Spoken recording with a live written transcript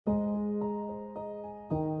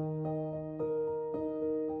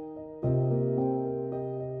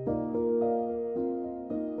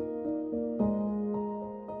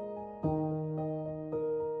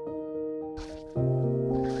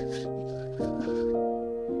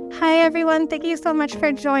Hi, everyone. Thank you so much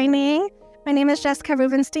for joining. My name is Jessica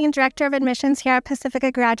Rubenstein, Director of Admissions here at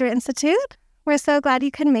Pacifica Graduate Institute. We're so glad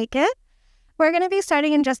you could make it. We're going to be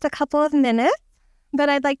starting in just a couple of minutes, but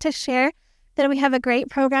I'd like to share that we have a great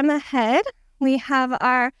program ahead. We have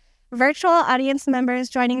our virtual audience members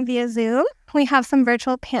joining via Zoom. We have some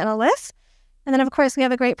virtual panelists. And then, of course, we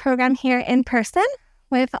have a great program here in person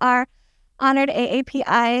with our honored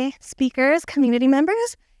AAPI speakers, community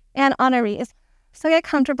members, and honorees. So get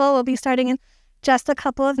comfortable. We'll be starting in just a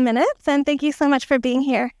couple of minutes. And thank you so much for being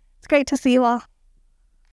here. It's great to see you all.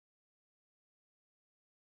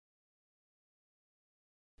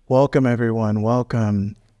 Welcome, everyone.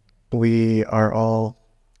 Welcome. We are all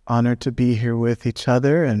honored to be here with each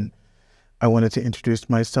other. And I wanted to introduce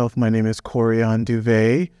myself. My name is Corian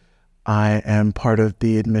Duvet. I am part of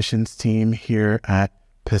the admissions team here at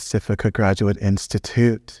Pacifica Graduate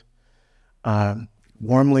Institute.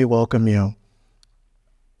 Warmly welcome you.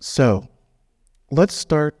 So let's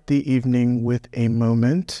start the evening with a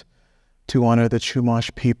moment to honor the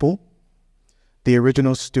Chumash people, the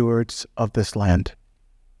original stewards of this land.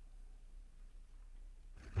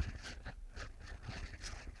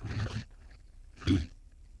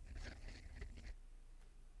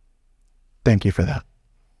 Thank you for that.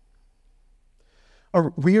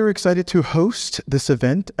 We are excited to host this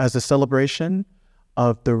event as a celebration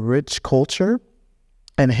of the rich culture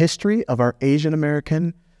and history of our Asian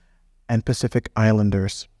American and Pacific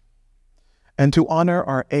Islanders, and to honor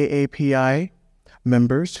our AAPI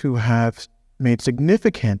members who have made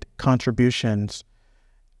significant contributions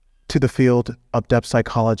to the field of depth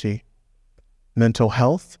psychology, mental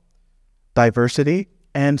health, diversity,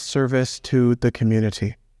 and service to the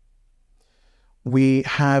community. We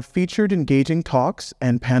have featured engaging talks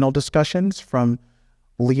and panel discussions from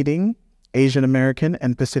leading Asian American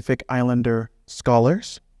and Pacific Islander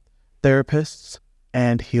scholars, therapists,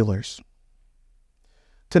 and healers.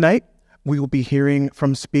 Tonight, we will be hearing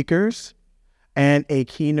from speakers and a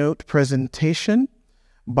keynote presentation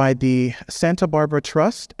by the Santa Barbara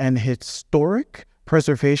Trust and Historic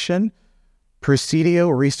Preservation Presidio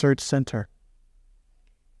Research Center.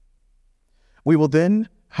 We will then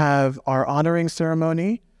have our honoring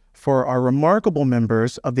ceremony for our remarkable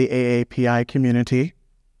members of the AAPI community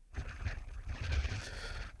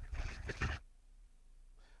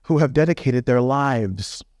who have dedicated their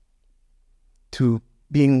lives to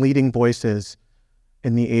being leading voices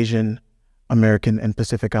in the Asian American and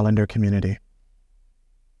Pacific Islander community.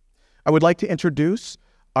 I would like to introduce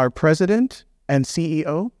our President and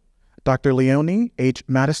CEO, Dr. Leonie H.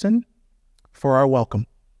 Madison, for our welcome.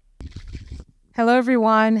 Hello,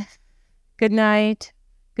 everyone. Good night,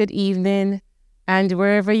 good evening, and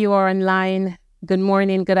wherever you are online, good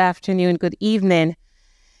morning, good afternoon, good evening.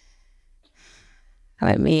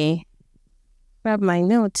 Let me grab my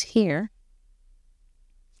notes here.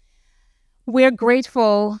 We're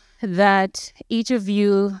grateful that each of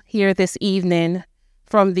you here this evening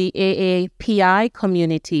from the AAPI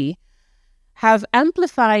community have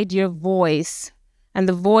amplified your voice and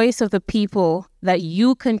the voice of the people that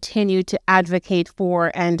you continue to advocate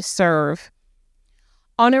for and serve.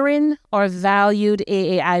 Honoring our valued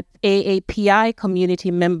AAPI community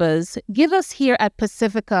members give us here at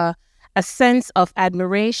Pacifica a sense of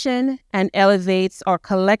admiration and elevates our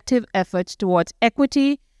collective efforts towards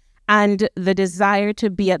equity and the desire to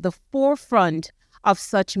be at the forefront of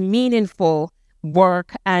such meaningful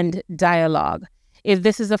work and dialogue. If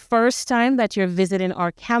this is the first time that you're visiting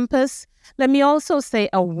our campus, let me also say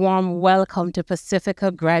a warm welcome to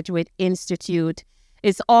Pacifica Graduate Institute.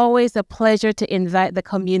 It's always a pleasure to invite the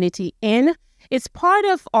community in. It's part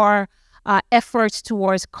of our efforts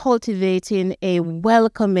towards cultivating a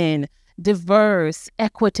welcoming, diverse,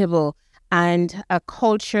 equitable, and a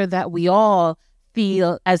culture that we all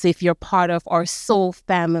feel as if you're part of our soul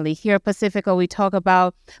family. Here at Pacifica, we talk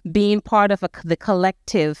about being part of the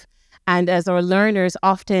collective. And as our learners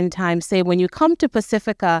oftentimes say, when you come to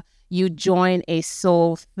Pacifica, you join a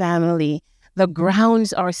soul family. The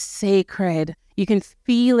grounds are sacred. You can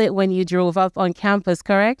feel it when you drove up on campus,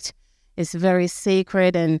 correct? It's very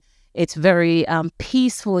sacred and it's very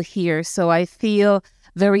peaceful here. So I feel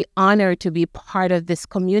very honored to be part of this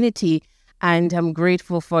community, and I'm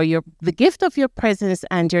grateful for the gift of your presence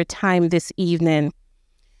and your time this evening.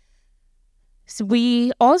 So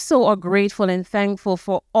we also are grateful and thankful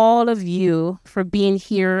for all of you for being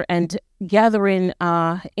here and gathering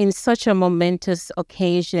in such a momentous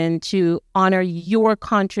occasion to honor your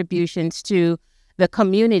contributions to the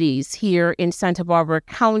communities here in Santa Barbara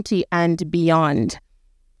County and beyond.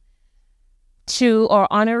 To our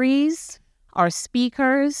honorees, our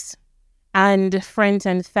speakers, and friends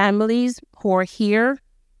and families who are here,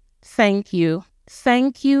 thank you.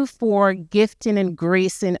 Thank you for gifting and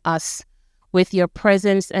gracing us with your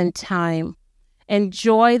presence and time.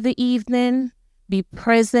 Enjoy the evening, be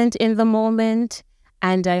present in the moment,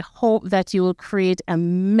 and I hope that you will create a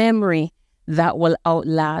memory that will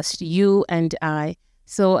outlast you and I.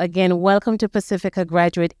 So again, welcome to Pacifica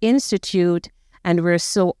Graduate Institute, and we're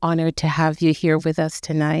so honored to have you here with us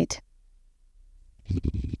tonight.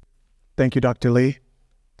 Thank you, Dr. Lee.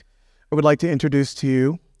 I would like to introduce to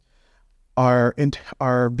you our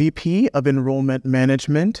VP of Enrollment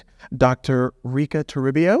Management, Dr. Rika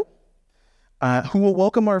Toribio, who will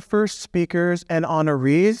welcome our first speakers and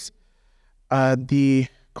honorees, the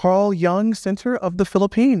Carl Jung Center of the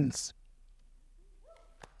Philippines.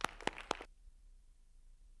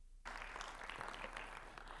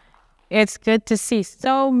 It's good to see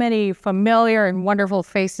so many familiar and wonderful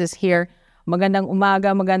faces here. Magandang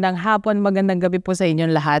umaga, magandang hapon, magandang gabi po sa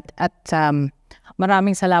inyong lahat. At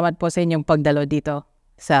maraming salamat po sa inyong pagdalo dito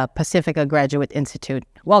sa Pacifica Graduate Institute.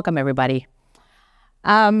 Welcome, everybody.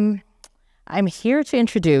 I'm here to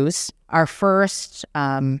introduce our first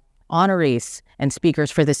honorees and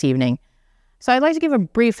speakers for this evening. So I'd like to give a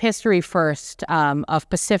brief history first of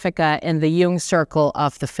Pacifica and the Jung Circle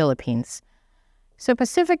of the Philippines. So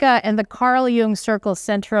Pacifica and the Carl Jung Circle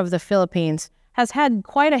Center of the Philippines has had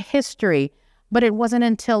quite a history, but it wasn't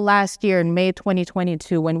until last year in May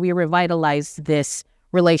 2022 when we revitalized this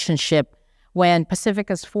relationship, when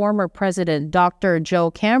Pacifica's former president, Dr.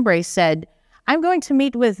 Joe Cambray, said, I'm going to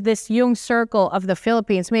meet with this Jung Circle of the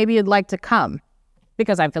Philippines. Maybe you'd like to come,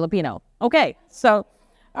 because I'm Filipino. Okay, so,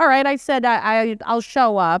 all right, I said I'll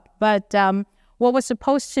show up, but what was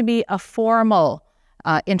supposed to be a formal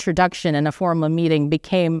introduction and a formal meeting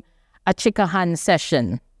became a chikahan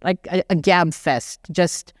session, like a gab fest,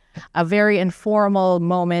 just a very informal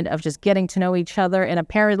moment of just getting to know each other. And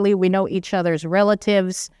apparently we know each other's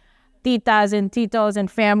relatives, titas and titos and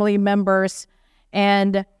family members.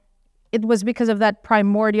 And it was because of that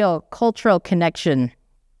primordial cultural connection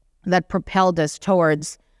that propelled us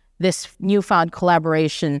towards this newfound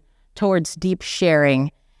collaboration, towards deep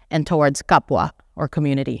sharing, and towards kapwa, or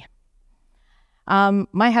community.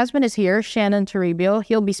 My husband is here, Shannon Toribio.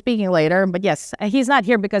 He'll be speaking later, but yes, he's not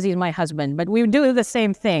here because he's my husband, but we do the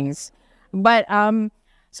same things. But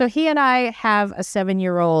so he and I have a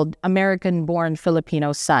 7-year-old American-born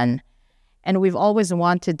Filipino son, and we've always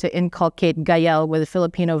wanted to inculcate Gael with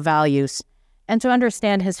Filipino values and to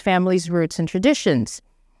understand his family's roots and traditions.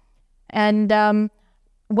 And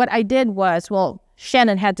what I did was, well,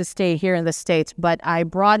 Shannon had to stay here in the States, but I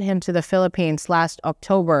brought him to the Philippines last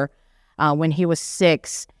October when he was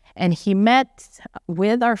 6, and he met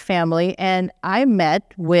with our family, and I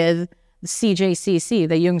met with the CJCC,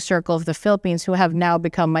 the Jung Circle of the Philippines, who have now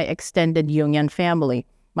become my extended Jungian family,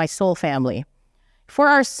 my soul family. For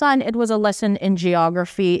our son, it was a lesson in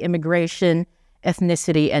geography, immigration,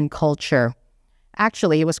 ethnicity, and culture.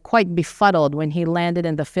 Actually, he was quite befuddled when he landed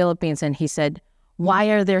in the Philippines, and he said, why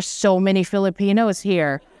are there so many Filipinos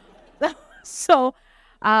here? So,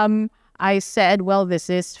 I said, well,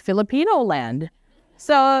 this is Filipino land.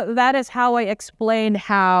 So that is how I explained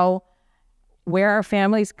where our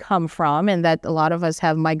families come from, and that a lot of us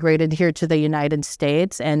have migrated here to the United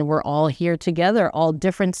States, and we're all here together, all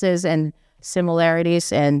differences and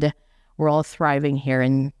similarities, and we're all thriving here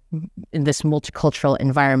in this multicultural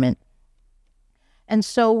environment. And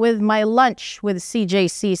so with my lunch with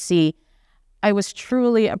CJCC, I was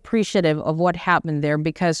truly appreciative of what happened there,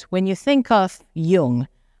 because when you think of Jung,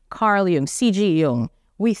 Carl Jung, C.G. Jung,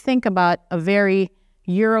 we think about a very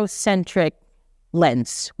Eurocentric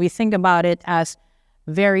lens. We think about it as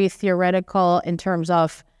very theoretical in terms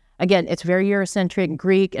of, again, it's very Eurocentric,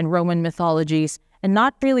 Greek and Roman mythologies, and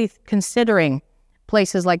not really considering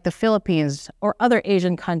places like the Philippines or other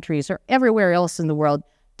Asian countries or everywhere else in the world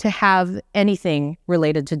to have anything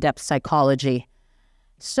related to depth psychology.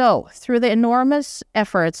 So, through the enormous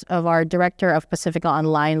efforts of our director of Pacifica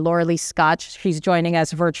Online, Laura Lee Scott, she's joining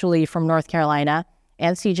us virtually from North Carolina,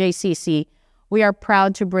 and CJCC, we are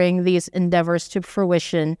proud to bring these endeavors to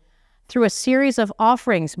fruition through a series of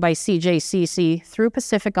offerings by CJCC through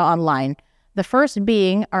Pacifica Online, the first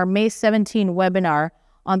being our May 17 webinar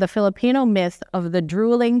on the Filipino myth of the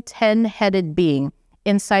drooling 10-headed being,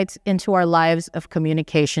 Insights into Our Lives of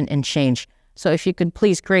Communication and Change. So if you could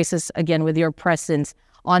please grace us again with your presence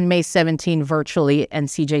on May 17 virtually, and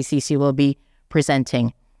CJCC will be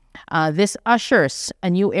presenting. This ushers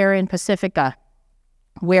a new era in Pacifica,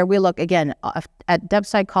 where we look again at depth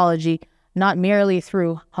psychology, not merely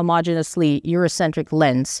through homogeneously Eurocentric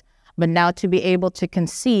lens, but now to be able to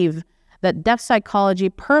conceive that depth psychology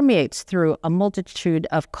permeates through a multitude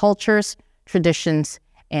of cultures, traditions,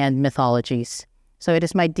 and mythologies. So it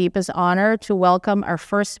is my deepest honor to welcome our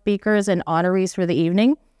first speakers and honorees for the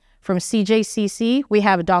evening. From CJCC, we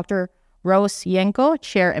have Dr. Rose Yenko,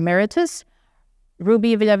 Chair Emeritus,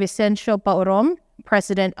 Ruby Villavicencio Paurom,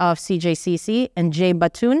 President of CJCC, and Jay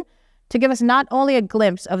Batun, to give us not only a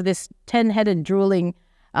glimpse of this 10-headed drooling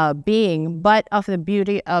being, but of the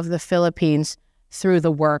beauty of the Philippines through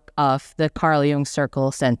the work of the Carl Jung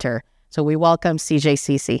Circle Center. So we welcome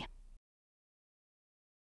CJCC.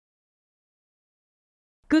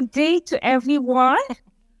 Good day to everyone.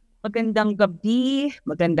 Magandang gabi,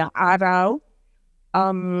 magandang araw.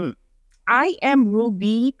 I am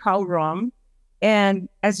Ruby Paurom, and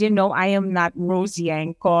as you know, I am not Rose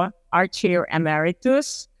Yenko, our Chair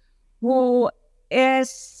Emeritus, who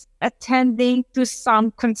is attending to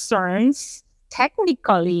some concerns,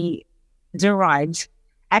 technically derived,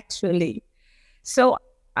 actually. So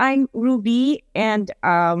I'm Ruby, and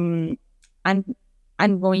I'm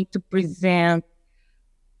going to present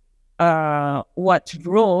what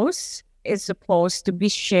Rose is supposed to be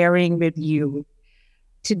sharing with you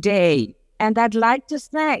today. And I'd like to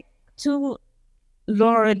thank to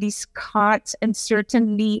Laura Lee Scott and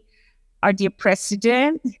certainly our dear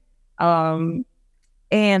President and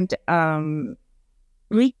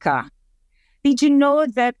Rika. Did you know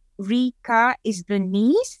that Rika is the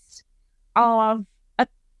niece of a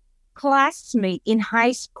classmate in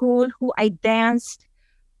high school who I danced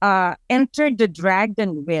Entered the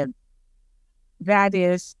Dragon with? That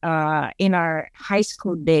is in our high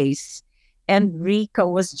school days. And Rika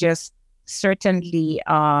was just certainly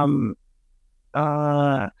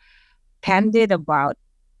candid about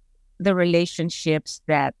the relationships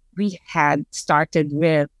that we had started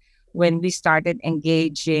with when we started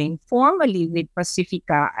engaging formally with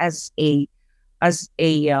Pacifica as a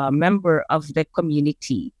member of the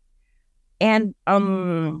community. And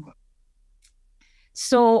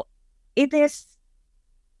so it is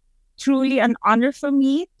truly an honor for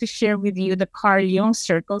me to share with you the Carl Jung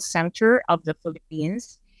Circle Center of the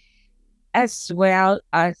Philippines, as well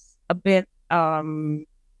as a bit and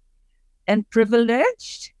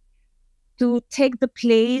privileged to take the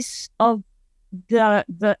place of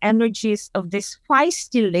the energies of this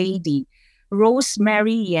feisty lady,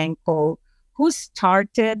 Rosemary Yenko, who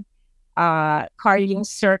started Carl Jung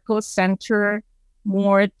Circle Center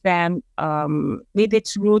more than with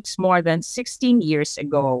its roots more than 16 years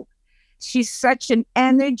ago. She's such an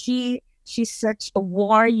energy. She's such a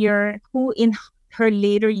warrior who in her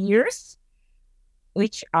later years,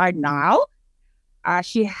 which are now,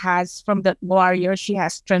 she has, from that warrior, she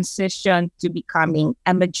has transitioned to becoming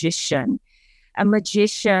a magician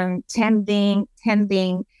tending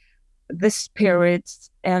the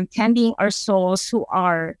spirits and tending our souls who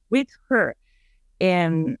are with her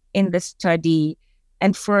in the study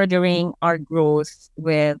and furthering our growth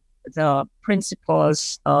with the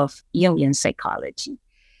principles of Jungian psychology.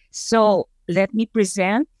 So let me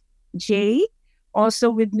present Jay.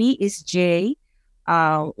 Also with me is Jay,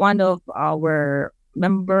 one of our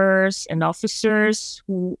members and officers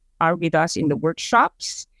who are with us in the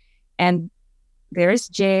workshops. And there's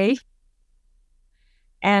Jay.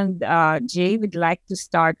 And Jay would like to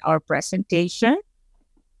start our presentation.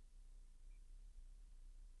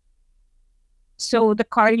 So the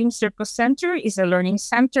Carl Jung Circle Center is a learning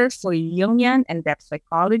center for Jungian and depth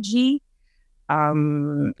psychology.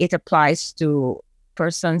 It applies to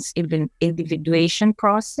persons' individuation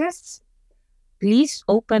process. Please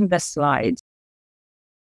open the slides.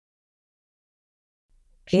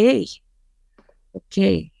 Okay.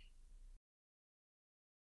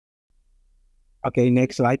 Okay,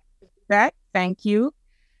 next slide. Thank you.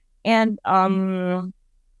 And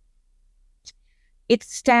it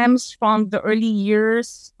stems from the early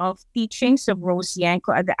years of teachings of Rose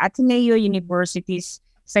Yenko at the Ateneo University's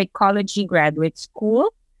Psychology Graduate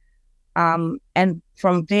School. And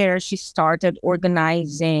from there, she started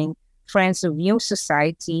organizing Friends of Jung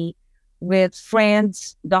Society with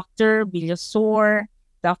friends Dr. Villasor,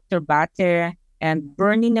 Dr. Bate, and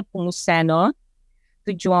Bernie Nepomuceno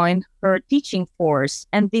to join her teaching force.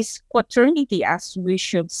 And this quaternity, as we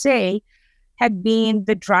should say, had been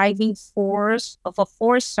the driving force of a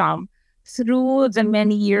foursome through the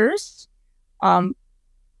many years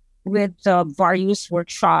with the various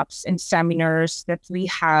workshops and seminars that we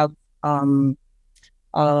have had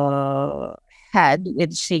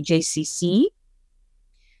with CJCC.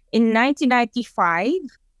 In 1995,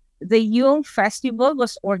 the Jung Festival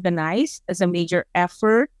was organized as a major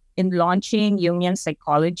effort in launching Jungian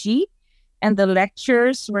psychology, and the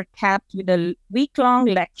lectures were capped with a week-long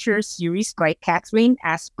lecture series by Catherine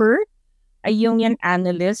Asper, a Jungian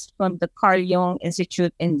analyst from the Carl Jung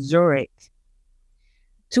Institute in Zurich.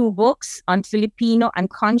 2 books on Filipino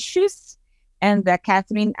unconscious, and the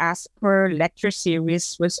Catherine Asper lecture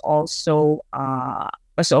series was also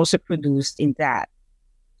produced in that.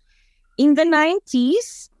 In the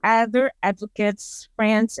 90s, other advocates,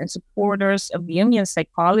 friends, and supporters of Jungian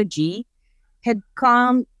psychology had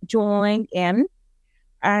joined in,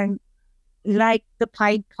 and like the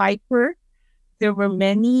Pied Piper, there were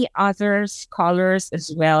many other scholars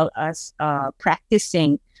as well as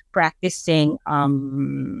practicing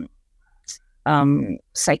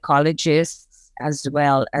psychologists as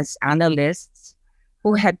well as analysts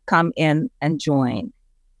who had come in and joined.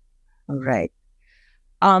 All right.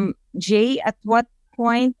 Jay, at what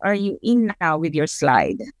point are you in now with your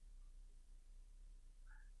slide?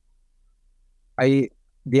 They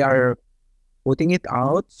are putting it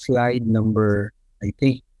out. Slide number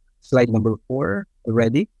 4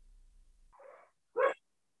 already.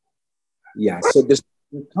 Yeah. So the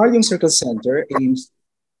Carl Jung Circle Center aims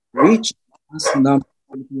to reach mass number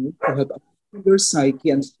of youth to help upgrade their psyche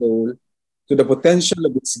and soul to the potential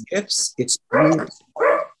of its gifts, its beauty, its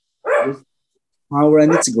power,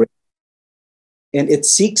 and its grace. And it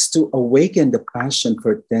seeks to awaken the passion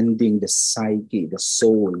for tending the psyche, the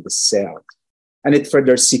soul, the self. And it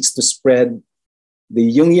further seeks to spread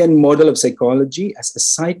the Jungian model of psychology as a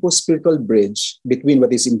psycho-spiritual bridge between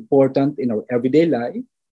what is important in our everyday life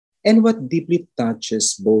and what deeply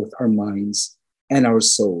touches both our minds and our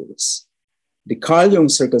souls. The Carl Jung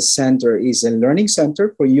Circle Center is a learning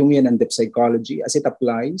center for Jungian and depth psychology as it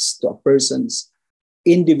applies to a person's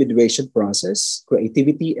individuation process,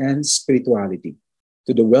 creativity, and spirituality,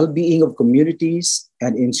 to the well-being of communities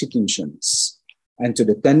and institutions, and to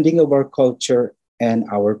the tending of our culture and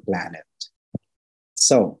our planet.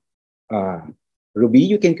 So, Ruby,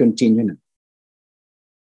 you can continue now.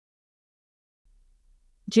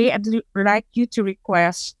 Jay, I'd like you to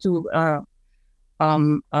request to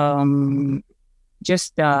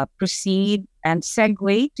just proceed and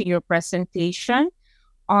segue to your presentation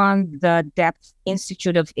on the Depth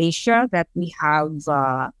Institute of Asia that we have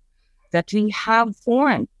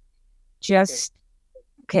formed.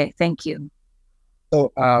 Okay, thank you.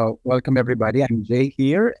 So, welcome everybody. I'm Jay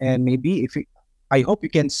here, and maybe I hope you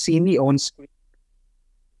can see me on screen.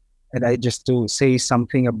 And I just to say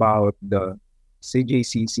something about the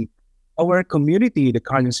CJCC. Our community, the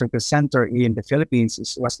Carl Jung Circle Center in the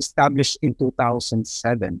Philippines, was established in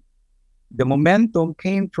 2007. The momentum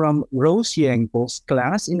came from Rose Yenko's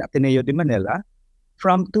class in Ateneo de Manila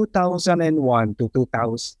from 2001 to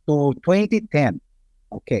 2010.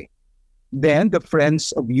 Okay. Then the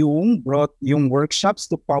Friends of Jung brought Jung workshops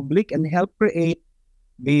to public and helped create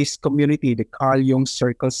this community, the Carl Jung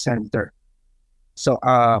Circle Center. So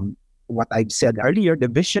what I've said earlier, the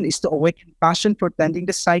vision is to awaken passion for tending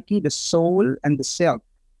the psyche, the soul, and the self.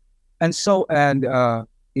 And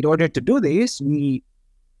in order to do this, we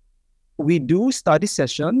do study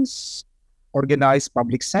sessions, organize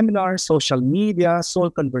public seminars, social media,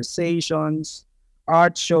 soul conversations,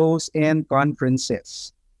 art shows, and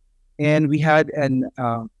conferences. And we had an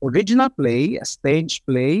original play, a stage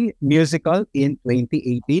play, musical in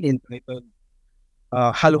 2018 entitled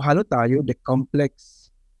Halo-Halo Tayo, the complex,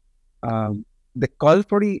 the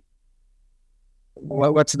colorfully,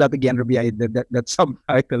 what's that again, Ruby? That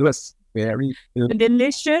subtitle was very... The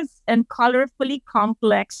delicious and colorfully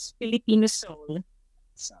complex Filipino soul.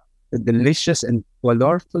 The delicious and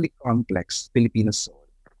colorfully complex Filipino soul.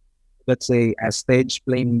 That's a stage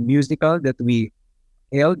play musical that we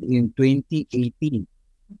held in 2018.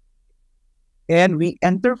 And we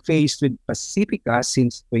interfaced with Pacifica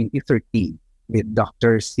since 2013 with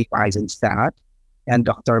Dr. Steve Eisenstadt and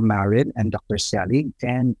Dr. Marin and Dr. Selig,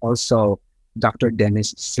 and also Dr.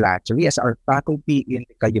 Dennis Slattery as our faculty in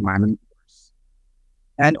the Kayamanan course,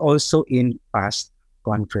 and also in past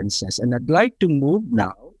conferences. And I'd like to move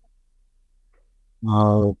now,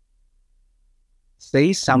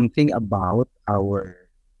 say something about our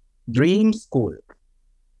dream school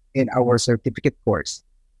in our certificate course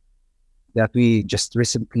that we just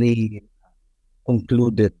recently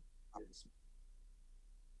concluded.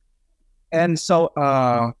 And so,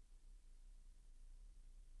 all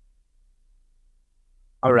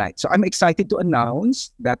right. So I'm excited to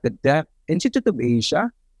announce that the Depth Institute of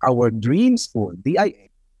Asia, our dream school, DIA,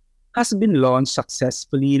 has been launched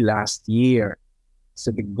successfully last year.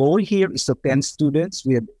 So the goal here is to tend students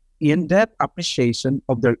with in-depth appreciation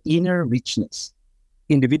of their inner richness.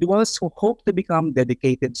 Individuals who hope to become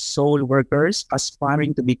dedicated soul workers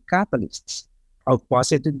aspiring to be catalysts of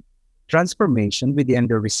positive transformation within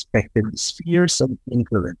their respective spheres of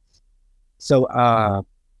influence. So I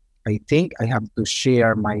think I have to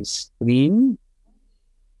share my screen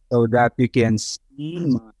so that you can see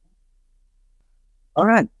All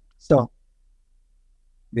right. So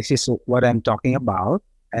this is what I'm talking about,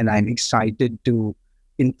 and I'm excited to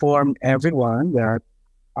inform everyone that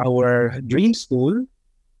our dream school,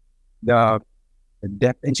 the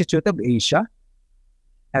Deaf Institute of Asia,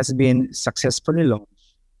 has been successfully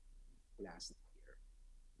launched last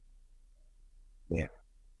year.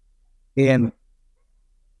 Yeah. And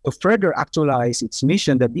to further actualize its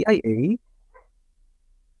mission, the DIA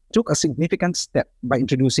took a significant step by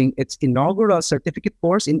introducing its inaugural certificate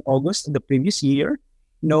course in August of the previous year,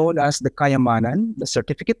 known as the Kayamanan, the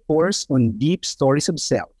certificate course on deep stories of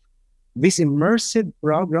self. This immersive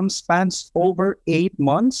program spans over 8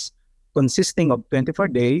 months, consisting of 24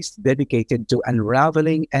 days dedicated to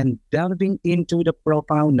unraveling and delving into the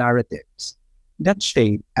profound narratives that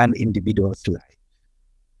shape an individual's life.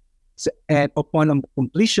 So, and upon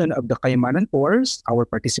completion of the Kayamanan course, our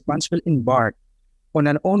participants will embark on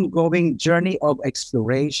an ongoing journey of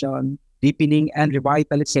exploration, deepening, and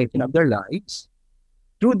revitalization of their lives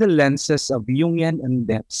through the lenses of Jungian and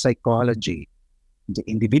depth psychology. The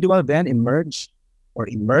individual then emerges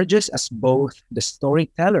as both the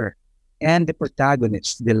storyteller and the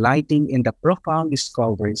protagonist, delighting in the profound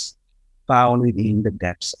discoveries found within the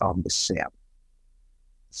depths of the self.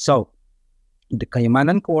 So, the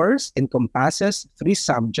Kayamanan course encompasses 3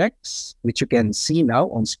 subjects, which you can see now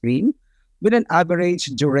on screen, with an average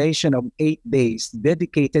duration of 8 days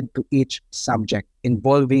dedicated to each subject,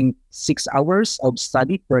 involving 6 hours of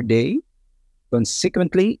study per day.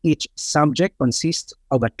 Consequently, each subject consists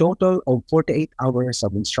of a total of 48 hours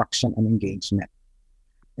of instruction and engagement.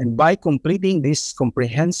 And by completing this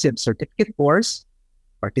comprehensive certificate course,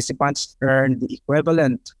 participants earn the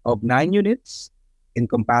equivalent of 9 units,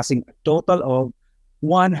 encompassing a total of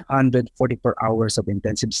 144 hours of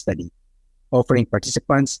intensive study, offering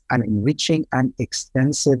participants an enriching and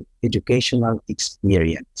extensive educational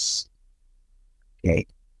experience. Okay.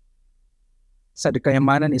 So the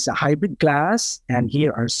Kayamanan is a hybrid class, and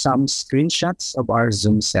here are some screenshots of our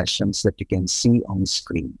Zoom sessions that you can see on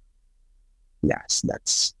screen. Yes,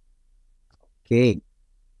 that's okay.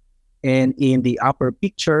 And in the upper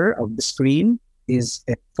picture of the screen is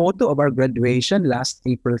a photo of our graduation last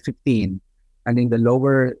April 15. And in the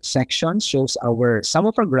lower section shows some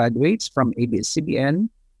of our graduates from ABS-CBN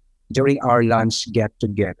during our lunch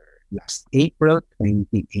get-together last April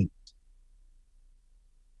 28.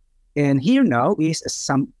 And here now is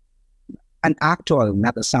an actual,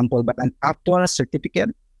 not a sample, but an actual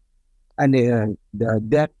certificate. And the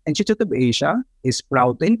Deaf Institute of Asia is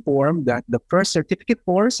proud to inform that the first certificate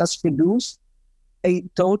course has produced a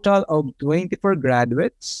total of 24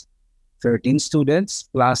 graduates, 13 students,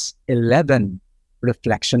 plus 11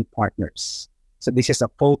 reflection partners. So this is a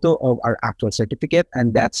photo of our actual certificate,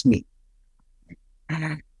 and that's me.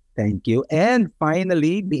 Thank you. And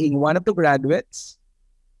finally, being one of the graduates,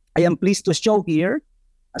 I am pleased to show here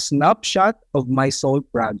a snapshot of my soul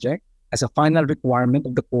project as a final requirement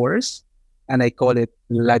of the course, and I call it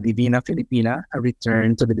La Divina Filipina, a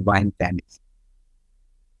return to the divine tennis.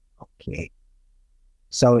 Okay.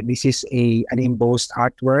 So this is an embossed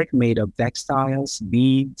artwork made of textiles,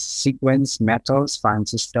 beads, sequins, metals,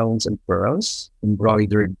 fancy stones, and pearls,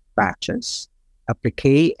 embroidered patches,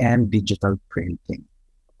 applique, and digital printing.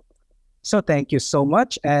 So thank you so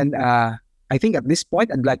much. And I think at this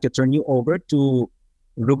point, I'd like to turn you over to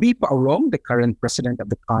Ruby Paurong, the current president of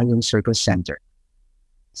the Kayong Circle Center.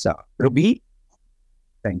 So, Ruby,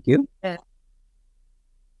 thank you.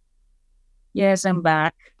 Yes, I'm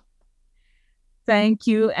back. Thank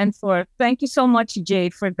you. And thank you so much, Jay,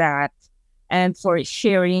 for that and for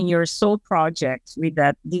sharing your soul project with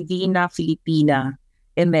that Divina Filipina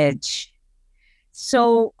image.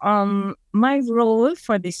 So, my role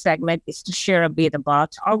for this segment is to share a bit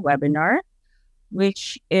about our webinar,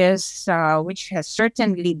 which has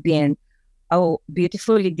certainly been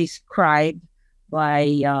beautifully described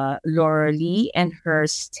by Laura Lee and her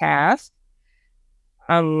staff.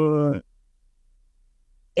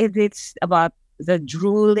 It's about the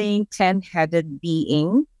drooling 10-headed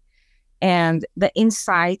being and the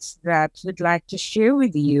insights that we'd like to share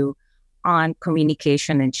with you on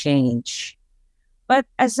communication and change. But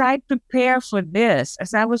as I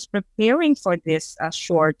was preparing for this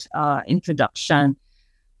short introduction,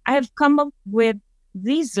 I have come up with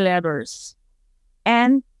these letters,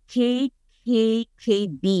 N, K, K, K,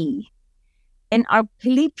 B. In our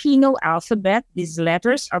Filipino alphabet, these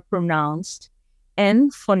letters are pronounced N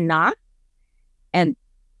for na, and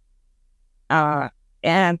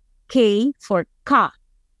K for ka.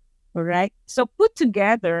 All right. So put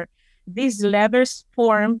together, these letters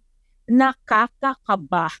form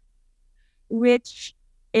nakakakaba, which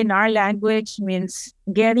in our language means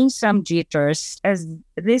getting some jitters, as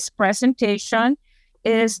this presentation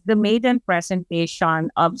is the maiden presentation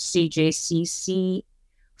of CJCC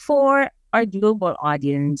for our global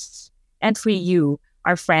audience and for you,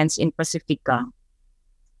 our friends in Pacifica.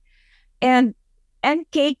 And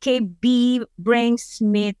NKKB brings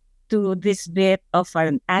me to this bit of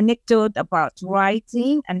an anecdote about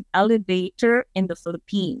riding an elevator in the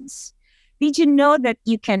Philippines. Did you know that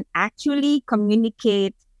you can actually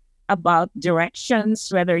communicate about directions,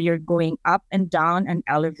 whether you're going up and down an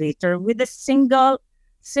elevator, with a single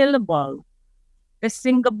syllable, the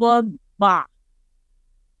syllable ba?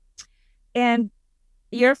 And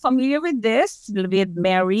you're familiar with this, with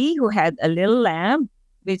Mary, who had a little lamb,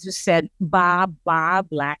 which said ba, ba,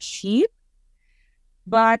 black sheep.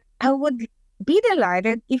 But I would be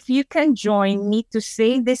delighted if you can join me to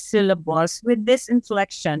say these syllables with this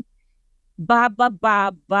inflection. Ba, ba,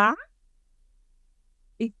 ba, ba.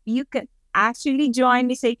 If you can actually join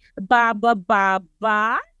me, say ba, ba, ba,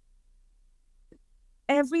 ba.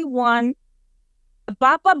 Everyone,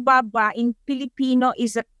 ba, ba, ba, ba in Filipino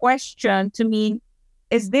is a question to mean,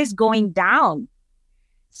 is this going down?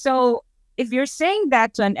 So if you're saying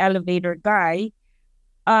that to an elevator guy,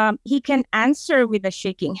 he can answer with a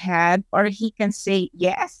shaking head, or he can say,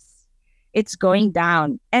 yes, it's going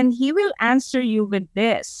down. And he will answer you with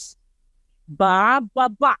this, ba, ba,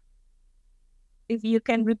 ba. If you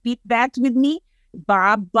can repeat that with me,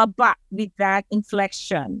 ba, ba, ba, with that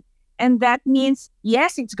inflection. And that means,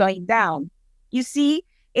 yes, it's going down. You see,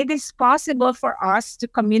 it is possible for us to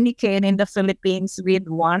communicate in the Philippines with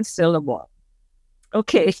one syllable.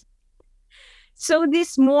 Okay. So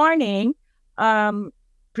this morning,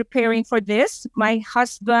 preparing for this, my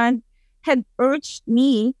husband had urged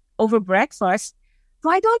me over breakfast,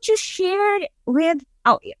 why don't you share with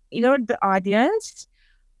the audience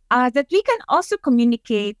that we can also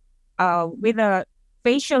communicate with a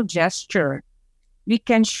facial gesture. We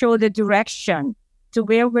can show the direction to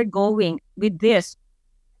where we're going with this.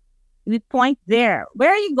 We point there.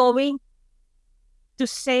 Where are you going? To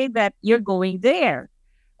say that you're going there.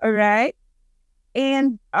 All right?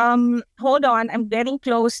 And hold on, I'm getting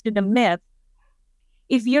close to the myth.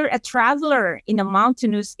 If you're a traveler in a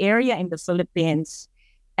mountainous area in the Philippines,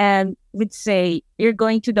 and we'd say you're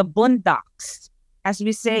going to the boondocks, as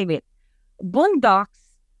we say it. Boondocks,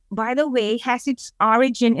 by the way, has its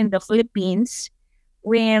origin in the Philippines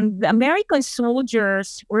when the American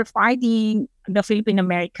soldiers were fighting the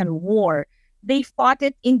Philippine-American War. They fought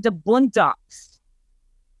it in the boondocks.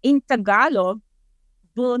 In Tagalog,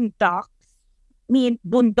 boondocks mean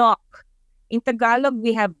bundok. In Tagalog,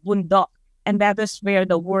 we have bundok, and that is where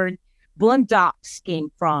the word boondocks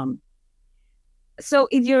came from. So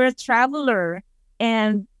if you're a traveler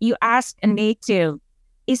and you ask a native,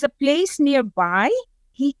 is a place nearby?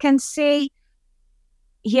 He can say,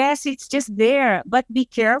 yes, it's just there, but be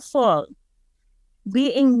careful.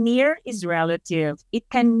 Being near is relative. It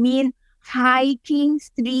can mean hiking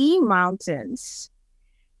 3 mountains.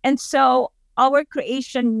 And so our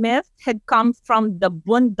creation myth had come from the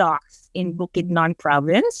boondocks in Bukidnon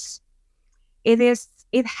province.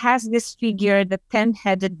 It has this figure, the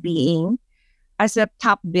 10-headed being, as a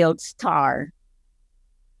top-billed star.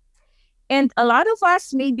 And a lot of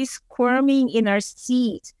us may be squirming in our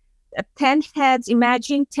seat. 10 heads,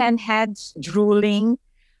 imagine 10 heads drooling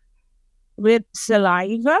with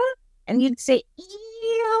saliva. And you'd say,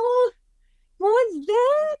 ew, what's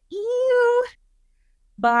that? Ew.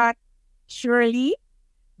 But surely,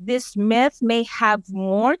 this myth may have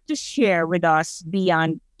more to share with us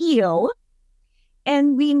beyond ew.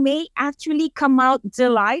 And we may actually come out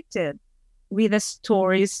delighted with the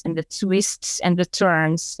stories and the twists and the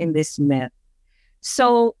turns in this myth.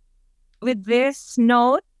 So with this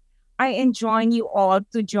note, I enjoin you all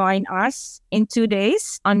to join us in 2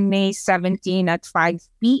 days on May 17 at 5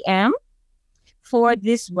 p.m. for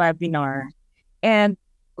this webinar. And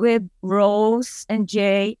with Rose and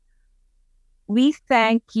Jay, we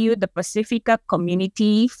thank you, the Pacifica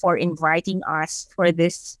community, for inviting us for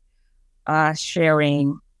this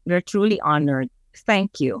sharing. We're truly honored.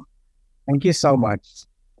 Thank you. Thank you so much.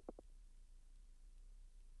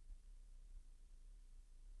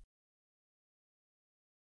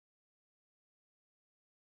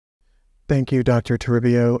 Thank you, Dr.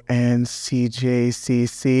 Toribio and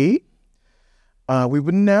CJCC. We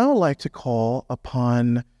would now like to call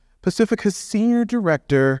upon Pacifica's Senior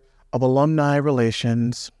Director of Alumni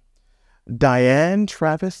Relations, Diane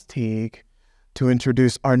Travis Teague, to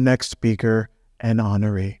introduce our next speaker and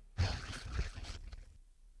honoree.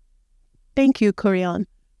 Thank you, Corian.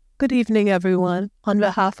 Good evening, everyone. On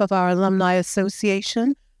behalf of our Alumni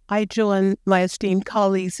Association, I join my esteemed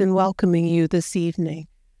colleagues in welcoming you this evening.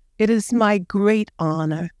 It is my great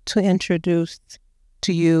honor to introduce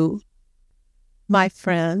to you my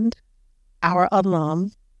friend, our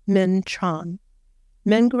alum, Min Tran.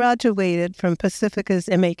 Min graduated from Pacifica's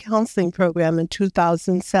MA Counseling program in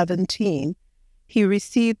 2017. He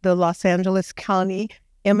received the Los Angeles County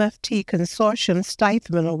MFT Consortium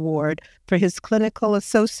Stipend Award for his clinical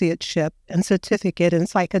associateship and certificate in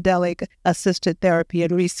psychedelic-assisted therapy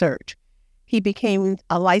and research. He became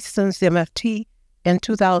a licensed MFT in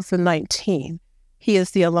 2019. He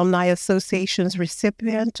is the Alumni Association's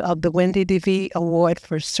recipient of the Wendy DeVee Award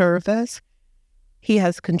for Service. He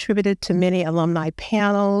has contributed to many alumni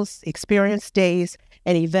panels, experience days,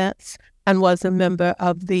 and events, and was a member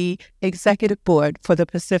of the executive board for the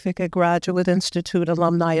Pacifica Graduate Institute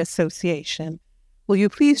Alumni Association. Will you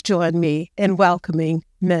please join me in welcoming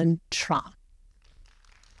Min Tran?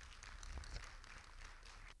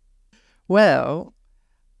 Well,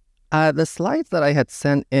 the slides that I had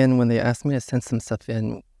sent in when they asked me to send some stuff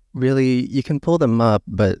in, really, you can pull them up,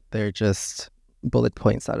 but they're just bullet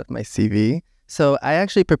points out of my CV. So I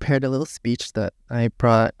actually prepared a little speech that I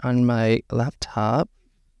brought on my laptop,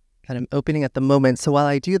 kind of opening at the moment. So while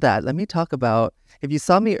I do that, let me talk about, if you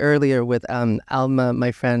saw me earlier with Alma,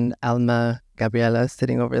 my friend Alma Gabriela,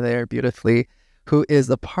 sitting over there beautifully, who is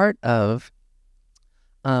a part of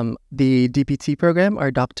the DPT program,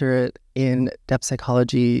 our doctorate in depth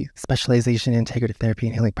psychology, specialization in integrative therapy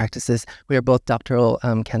and healing practices. We are both doctoral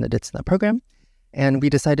candidates in that program. And we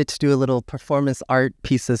decided to do a little performance art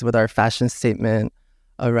pieces with our fashion statement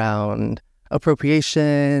around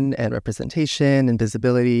appropriation and representation and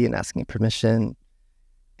visibility and asking permission.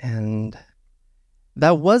 And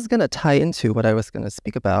that was going to tie into what I was going to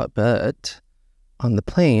speak about, but on the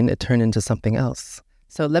plane, it turned into something else.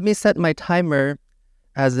 So let me set my timer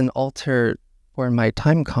as an alter for my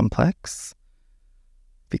time complex,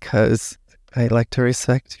 because I like to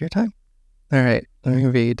respect your time. All right, let me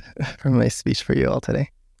read from my speech for you all today,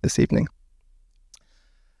 this evening.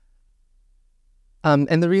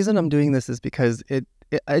 And the reason I'm doing this is because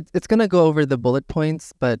it's going to go over the bullet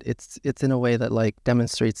points, but it's in a way that like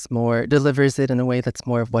demonstrates more, delivers it in a way that's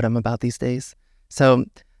more of what I'm about these days. So, all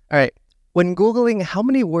right, when Googling how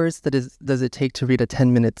many words does it take to read a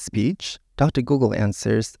 10-minute speech, Dr. Google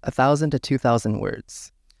answers 1,000 to 2,000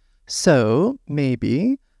 words. So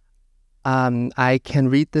maybe I can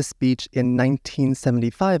read this speech in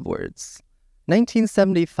 1975 words.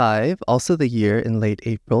 1975, also the year in late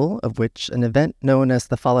April, of which an event known as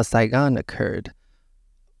the Fall of Saigon occurred,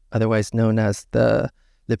 otherwise known as the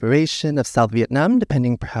liberation of South Vietnam,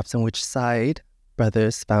 depending perhaps on which side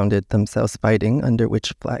brothers found themselves fighting under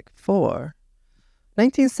which flag for.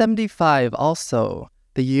 1975, also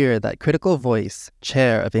the year that Critical Voice,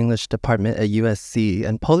 chair of English department at USC,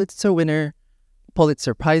 and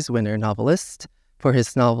Pulitzer Prize winner novelist for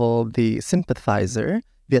his novel The Sympathizer,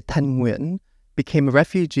 Viet Thanh Nguyen, became a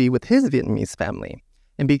refugee with his Vietnamese family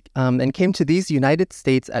and came to these United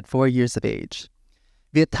States at 4 years of age.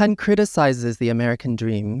 Viet Thanh criticizes the American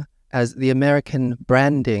dream as the American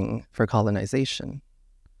branding for colonization.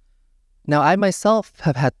 Now, I myself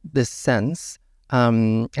have had this sense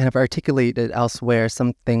and have articulated elsewhere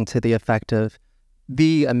something to the effect of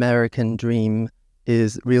the American dream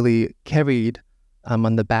is really carried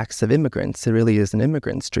on the backs of immigrants. It really is an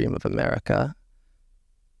immigrant's dream of America.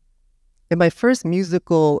 In my first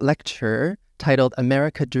musical lecture titled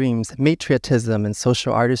America Dreams, Matriotism and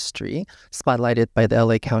Social Artistry, spotlighted by the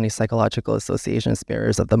LA County Psychological Association's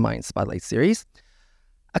Mirrors of the Mind Spotlight series,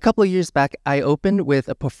 a couple of years back, I opened with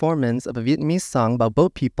a performance of a Vietnamese song about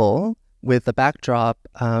boat people with a backdrop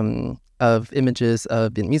of images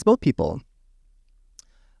of Vietnamese boat people.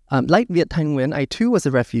 Like Viet Thanh Nguyen, I too was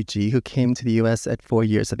a refugee who came to the U.S. at 4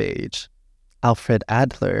 years of age. Alfred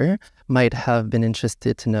Adler might have been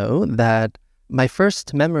interested to know that my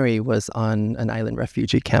first memory was on an island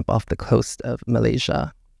refugee camp off the coast of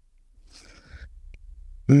Malaysia.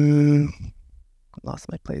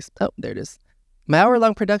 Lost my place. Oh, there it is. My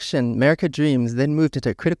hour-long production, America Dreams, then moved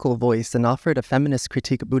into Critical Voice and offered a feminist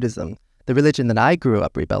critique of Buddhism, the religion that I grew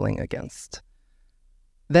up rebelling against.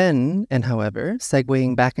 Then, and however,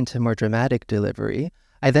 segueing back into more dramatic delivery,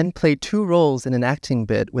 I then played 2 roles in an acting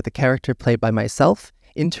bit with a character played by myself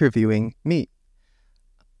interviewing me.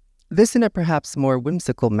 This in a perhaps more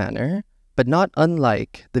whimsical manner, but not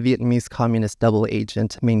unlike the Vietnamese communist double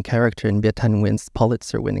agent main character in Viet Thanh Nguyen's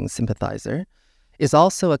Pulitzer-winning Sympathizer, is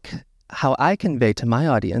also how I convey to my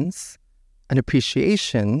audience an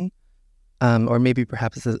appreciation, or maybe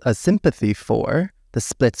perhaps a sympathy for the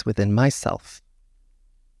splits within myself.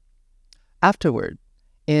 Afterward,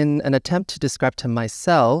 in an attempt to describe to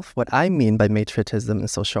myself what I mean by matriotism in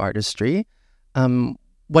social artistry,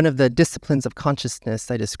 one of the disciplines of consciousness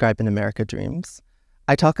I describe in America Dreams,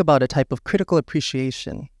 I talk about a type of critical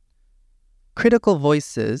appreciation. Critical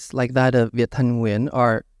voices like that of Viet Thanh Nguyen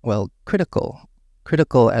are, well,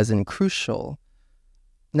 critical as in crucial.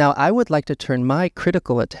 Now, I would like to turn my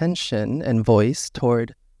critical attention and voice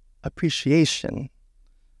toward appreciation,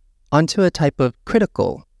 onto a type of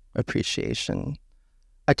critical appreciation,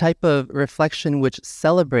 a type of reflection which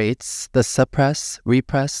celebrates the suppressed,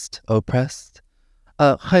 repressed, oppressed,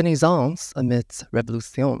 a renaissance amidst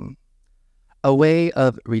revolution, a way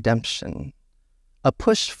of redemption, a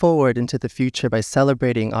push forward into the future by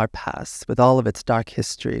celebrating our past with all of its dark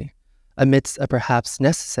history, amidst a perhaps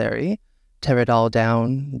necessary tear it all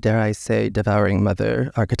down, dare I say, devouring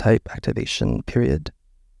mother archetype activation period.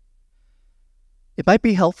 It might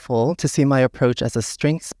be helpful to see my approach as a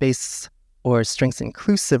strengths-based or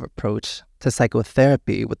strengths-inclusive approach to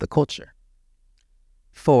psychotherapy with the culture.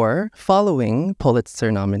 For, following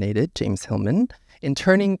Pulitzer-nominated James Hillman, in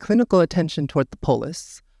turning clinical attention toward the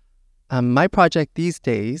polis, my project these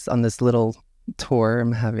days on this little tour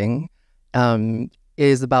I'm having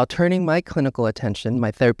is about turning my clinical attention, my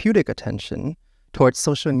therapeutic attention, towards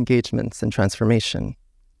social engagements and transformation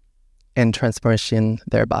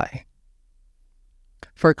thereby.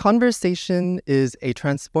 For conversation is a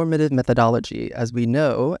transformative methodology, as we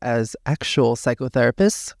know, as actual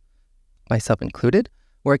psychotherapists, myself included,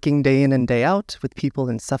 working day in and day out with people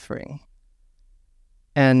in suffering.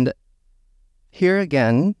 And here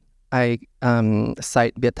again, I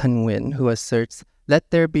cite Viet Thanh Nguyen, who asserts, "Let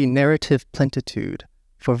there be narrative plentitude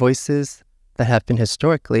for voices that have been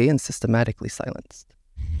historically and systematically silenced."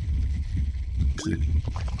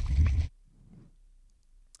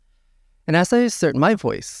 And as I assert my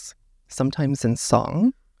voice, sometimes in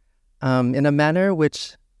song, in a manner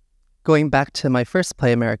which, going back to my first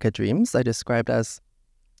play, America Dreams, I described as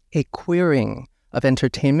a queering of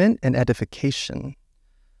entertainment and edification.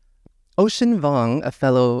 Ocean Vuong, a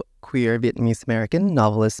fellow queer Vietnamese American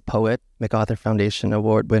novelist, poet, MacArthur Foundation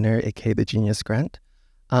Award winner, aka the Genius Grant,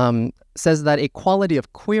 says that a quality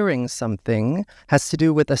of queering something has to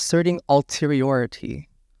do with asserting ulteriority,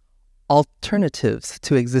 alternatives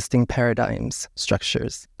to existing paradigms,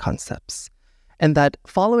 structures, concepts, and that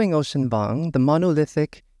following Ocean Vuong, the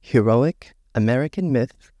monolithic, heroic American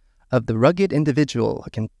myth of the rugged individual who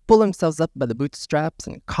can pull themselves up by the bootstraps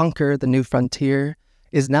and conquer the new frontier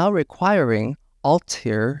is now requiring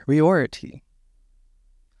ulteriority.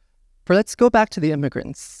 For let's go back to the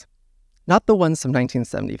immigrants, not the ones from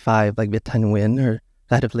 1975 like Viet Thanh Nguyen or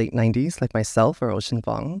that of late 90s like myself or Ocean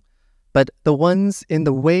Vuong, but the ones in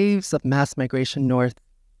the waves of mass migration north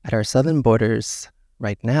at our southern borders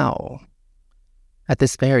right now, at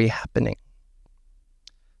this very happening.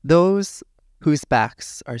 Those whose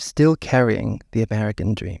backs are still carrying the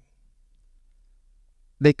American dream.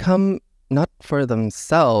 They come not for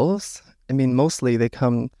themselves. I mean, mostly they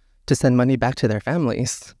come to send money back to their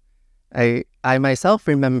families. I myself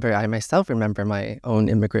remember my own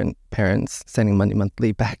immigrant parents sending money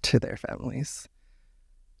monthly back to their families.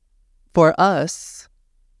 For us,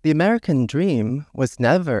 the American dream was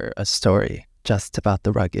never a story just about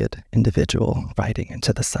the rugged individual riding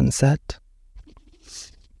into the sunset.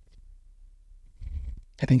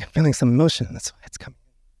 I think I'm feeling some emotion, that's why it's coming.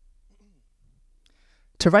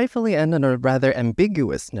 To rightfully end on a rather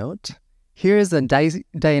ambiguous note, here is a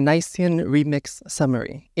Dionysian remix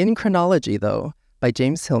summary, in chronology though, by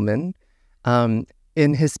James Hillman,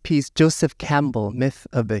 in his piece Joseph Campbell, Myth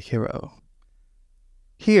of the Hero.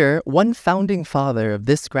 Here, one founding father of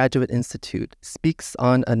this graduate institute speaks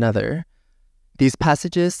on another. These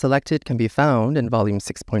passages selected can be found in volume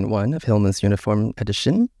 6.1 of Hillman's Uniform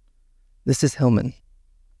Edition. This is Hillman.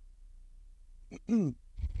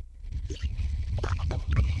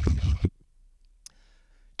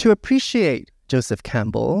 To appreciate Joseph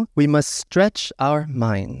Campbell, we must stretch our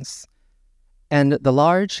minds. And from the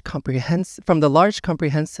large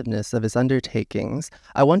comprehensiveness of his undertakings,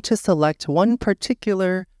 I want to select one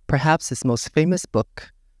particular, perhaps his most famous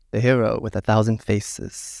book, The Hero with 1,000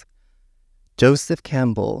 Faces. Joseph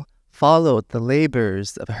Campbell followed the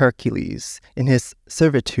labors of Hercules in his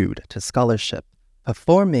servitude to scholarship,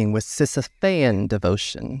 performing with Sisyphean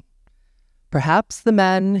devotion. Perhaps the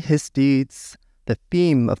man, his deeds, the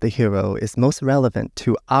theme of the hero is most relevant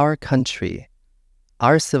to our country,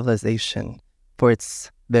 our civilization, for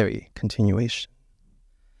its very continuation.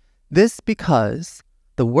 This because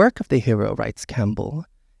the work of the hero, writes Campbell,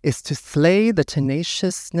 is to slay the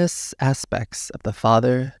tenaciousness aspects of the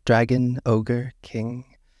father, dragon, ogre, king,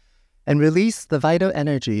 and release the vital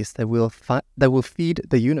energies that will feed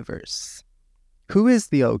the universe. Who is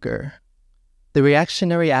the ogre? The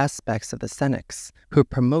reactionary aspects of the Senex, who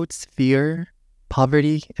promotes fear,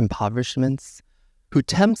 poverty, impoverishments, who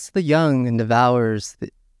tempts the young and devours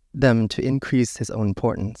them to increase his own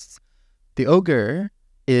importance. The ogre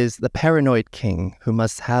is the paranoid king who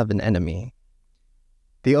must have an enemy.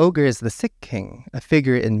 The ogre is the sick king, a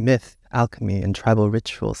figure in myth, alchemy, and tribal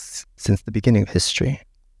rituals since the beginning of history.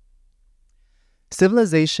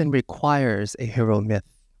 Civilization requires a hero myth.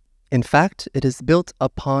 In fact, it is built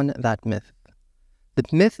upon that myth. The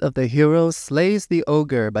myth of the hero slays the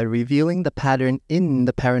ogre by revealing the pattern in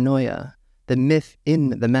the paranoia, the myth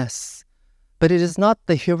in the mess. But it is not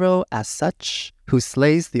the hero as such who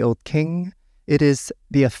slays the old king. It is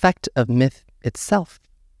the effect of myth itself.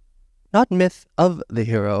 Not myth of the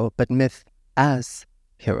hero, but myth as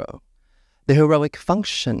hero. The heroic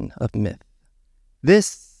function of myth.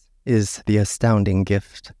 This is the astounding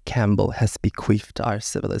gift Campbell has bequeathed to our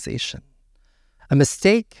civilization. A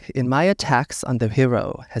mistake in my attacks on the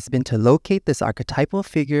hero has been to locate this archetypal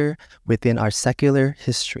figure within our secular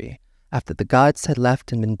history after the gods had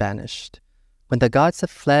left and been banished. When the gods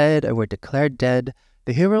have fled or were declared dead,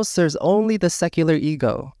 the hero serves only the secular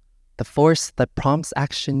ego. The force that prompts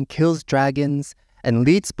action, kills dragons, and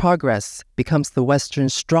leads progress becomes the Western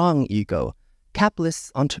strong ego,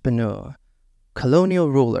 capitalist entrepreneur, colonial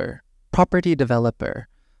ruler, property developer,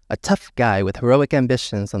 a tough guy with heroic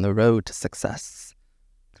ambitions on the road to success.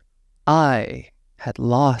 I had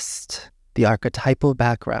lost the archetypal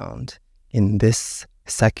background in this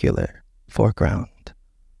secular foreground.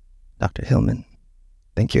 Dr. Hillman,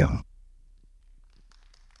 thank you.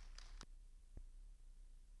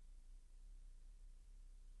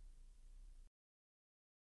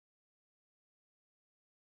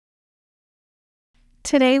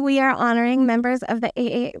 Today, we are honoring members of the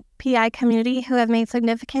AAPI community who have made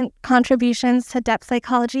significant contributions to depth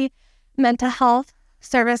psychology, mental health,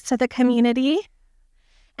 service to the community,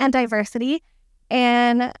 and diversity.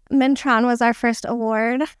 And Min was our first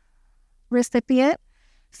award recipient.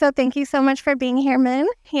 So thank you so much for being here, Min.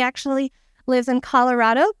 He actually lives in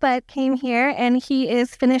Colorado, but came here, and he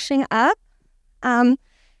is finishing up in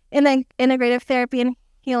the Integrative Therapy and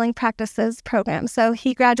Healing Practices program. So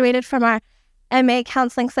he graduated from our MA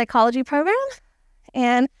Counseling Psychology program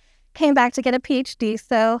and came back to get a PhD.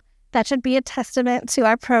 So that should be a testament to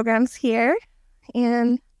our programs here.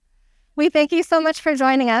 And we thank you so much for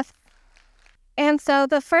joining us. And so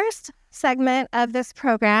the first segment of this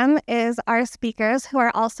program is our speakers, who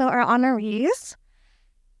are also our honorees.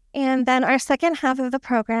 And then our second half of the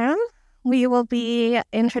program, we will be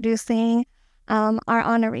introducing our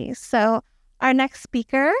honorees. So our next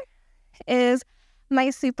speaker is my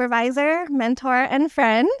supervisor, mentor, and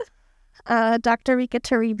friend, Dr. Rika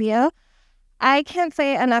Toribio. I can't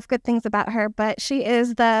say enough good things about her, but she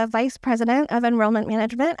is the Vice President of Enrollment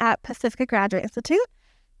Management at Pacifica Graduate Institute.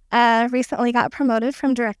 Recently got promoted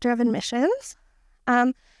from Director of Admissions.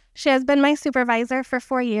 She has been my supervisor for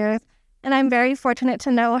 4 years, and I'm very fortunate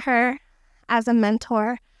to know her as a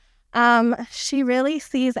mentor. She really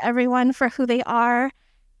sees everyone for who they are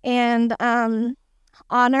and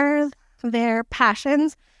honors their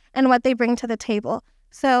passions and what they bring to the table.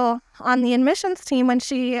 So on the admissions team, when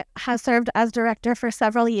she has served as director for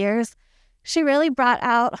several years, she really brought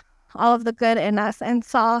out all of the good in us and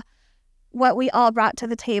saw what we all brought to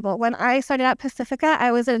the table. When I started at Pacifica,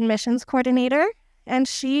 I was an admissions coordinator, and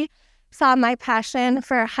she saw my passion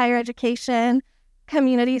for higher education,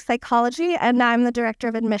 community psychology, and now I'm the director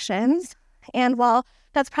of admissions. And while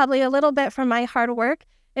that's probably a little bit from my hard work,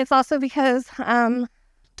 it's also because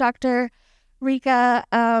Dr. Rika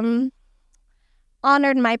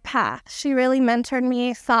honored my path. She really mentored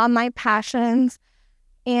me, saw my passions,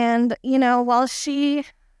 and, you know, while she's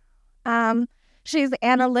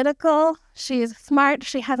analytical, she's smart,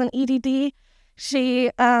 she has an EDD,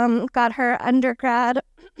 she got her undergrad,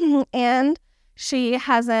 and she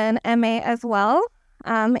has an MA as well,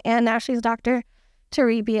 and now she's Dr.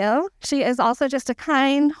 Toribio. She is also just a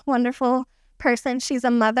kind, wonderful person. She's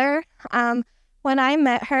a mother. When I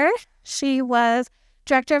met her, she was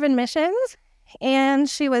director of admissions, and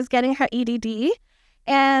she was getting her EDD,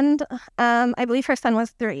 and I believe her son was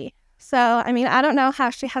 3. So, I mean, I don't know how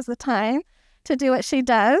she has the time to do what she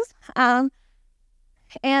does. And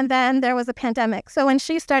then there was a pandemic. So when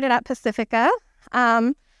she started at Pacifica,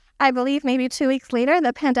 I believe maybe 2 weeks later,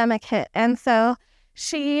 the pandemic hit. And so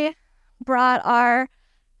she brought our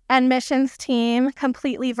admissions team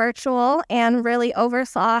completely virtual and really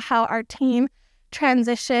oversaw how our team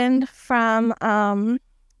transitioned from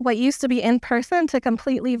what used to be in person to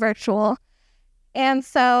completely virtual. And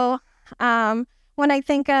so When I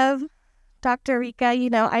think of Dr. Rika, you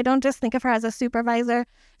know, I don't just think of her as a supervisor.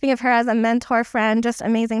 I think of her as a mentor, friend, just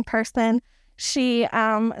amazing person. She's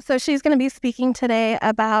going to be speaking today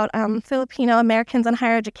about Filipino Americans in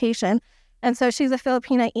higher education. And so she's a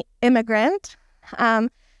Filipino immigrant,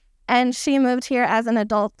 and she moved here as an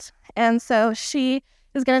adult. And so she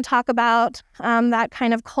is going to talk about that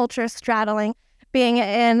kind of culture straddling, being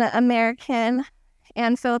an American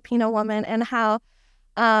and Filipino woman, and how,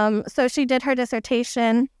 so she did her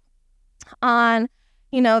dissertation on,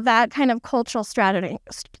 you know, that kind of cultural straddling.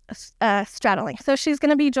 So she's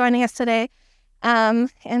going to be joining us today,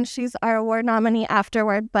 and she's our award nominee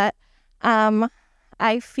afterward. But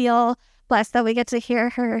I feel blessed that we get to hear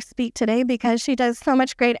her speak today because she does so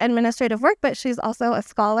much great administrative work, but she's also a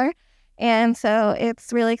scholar. And so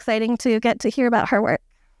it's really exciting to get to hear about her work.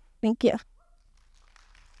 Thank you.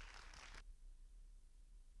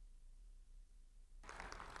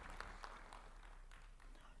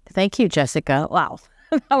 Thank you, Jessica. Wow,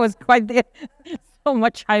 that was so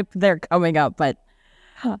much hype there coming up. But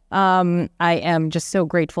I am just so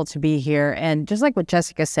grateful to be here. And just like what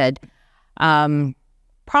Jessica said,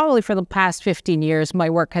 probably for the past 15 years, my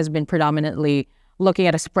work has been predominantly looking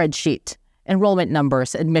at a spreadsheet, enrollment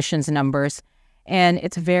numbers, admissions numbers. And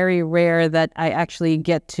it's very rare that I actually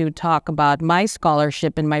get to talk about my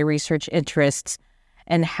scholarship and my research interests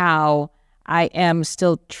and how I am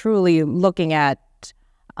still truly looking at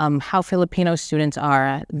how Filipino students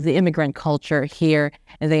are, the immigrant culture here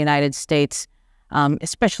in the United States,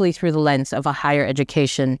 especially through the lens of a higher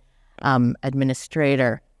education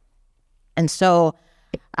administrator. And so,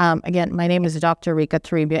 again, my name is Dr. Rika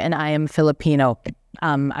Toribio, and I am Filipino.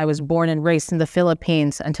 I was born and raised in the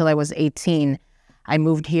Philippines until I was 18. I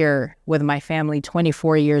moved here with my family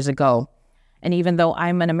 24 years ago. And even though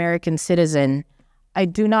I'm an American citizen, I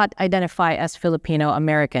do not identify as Filipino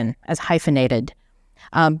American, as hyphenated.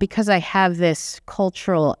 Because I have this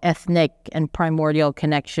cultural, ethnic, and primordial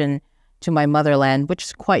connection to my motherland, which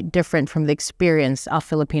is quite different from the experience of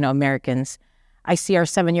Filipino Americans. I see our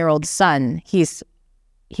 7-year-old son, he's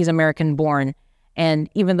American-born, and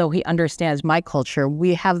even though he understands my culture,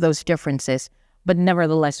 we have those differences, but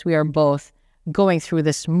nevertheless, we are both going through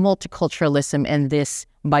this multiculturalism and this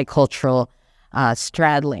bicultural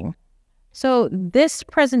straddling. So this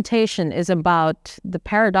presentation is about the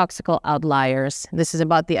paradoxical outliers. This is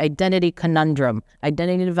about the identity conundrum,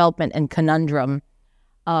 identity development and conundrum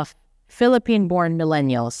of Philippine-born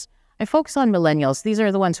millennials. I focus on millennials. These are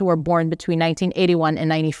the ones who were born between 1981 and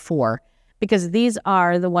 94, because these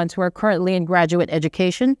are the ones who are currently in graduate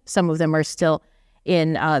education. Some of them are still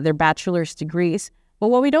in their bachelor's degrees. But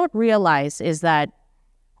what we don't realize is that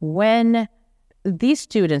when these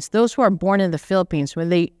students, those who are born in the Philippines, when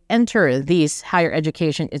they enter these higher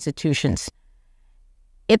education institutions,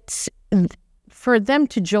 it's for them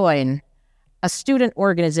to join a student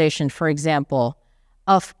organization, for example,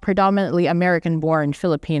 of predominantly American-born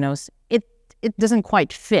Filipinos, it doesn't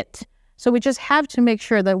quite fit. So we just have to make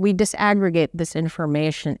sure that we disaggregate this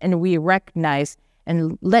information and we recognize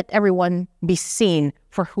and let everyone be seen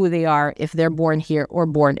for who they are if they're born here or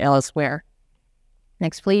born elsewhere.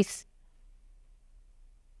 Next, please.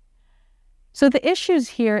 So the issues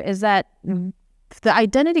here is that the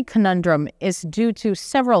identity conundrum is due to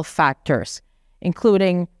several factors,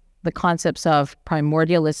 including the concepts of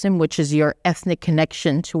primordialism, which is your ethnic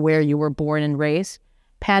connection to where you were born and raised.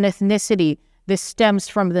 Panethnicity, this stems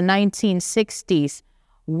from the 1960s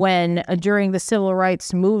when during the civil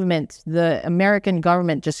rights movement, the American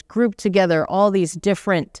government just grouped together all these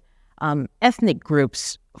different ethnic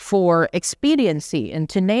groups for expediency and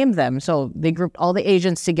to name them. So they grouped all the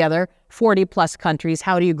Asians together, 40 plus countries.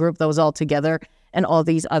 How do you group those all together? And all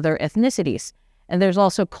these other ethnicities. And there's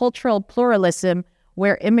also cultural pluralism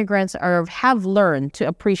where immigrants have learned to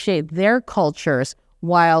appreciate their cultures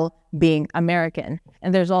while being American.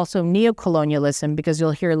 And there's also neocolonialism, because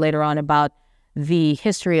you'll hear later on about the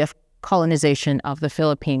history of colonization of the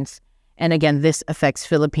Philippines. And again, this affects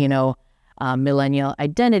Filipino millennial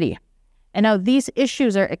identity. And now these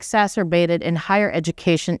issues are exacerbated in higher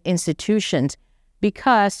education institutions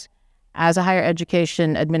because as a higher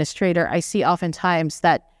education administrator, I see oftentimes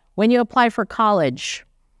that when you apply for college,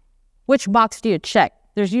 which box do you check?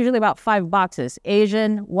 There's usually about 5 boxes: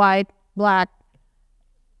 Asian, white, black,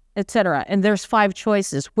 etc. And there's 5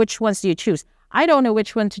 choices. Which ones do you choose? I don't know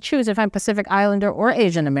which one to choose if I'm Pacific Islander or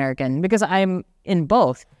Asian American because I'm in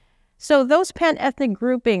both. So those pan-ethnic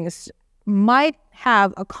groupings might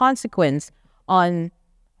have a consequence on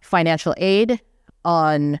financial aid,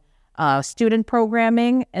 on student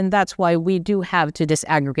programming, and that's why we do have to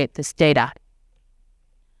disaggregate this data.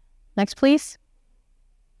 Next, please.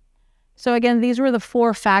 So again, these were the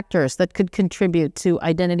 4 factors that could contribute to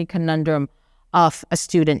identity conundrum of a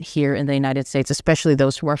student here in the United States, especially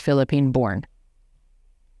those who are Philippine-born.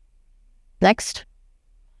 Next.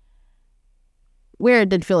 Where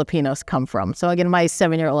did Filipinos come from? So again, my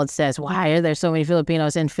 7-year-old says, why are there so many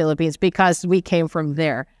Filipinos in Philippines? Because we came from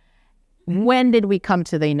there. When did we come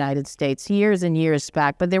to the United States? Years and years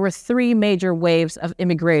back. But there were 3 major waves of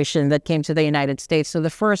immigration that came to the United States. So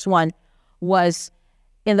the first one was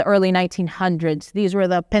in the early 1900s. These were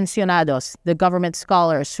the pensionados, the government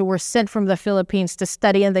scholars who were sent from the Philippines to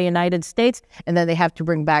study in the United States, and then they have to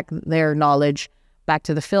bring back their knowledge back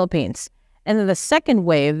to the Philippines. And then the second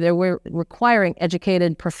wave, they were requiring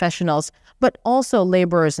educated professionals, but also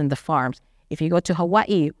laborers in the farms. If you go to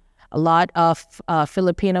Hawaii, a lot of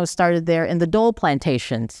Filipinos started there in the dole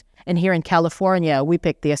plantations. And here in California, we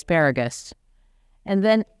picked the asparagus. And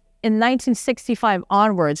then in 1965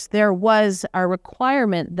 onwards, there was a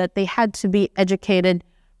requirement that they had to be educated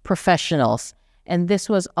professionals. And this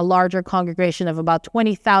was a larger congregation of about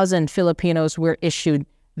 20,000 Filipinos were issued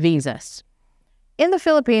visas. In the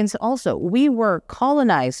Philippines also, we were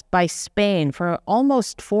colonized by Spain for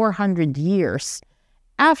almost 400 years.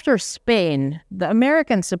 After Spain, the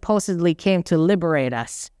Americans supposedly came to liberate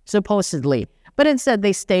us, supposedly. But instead,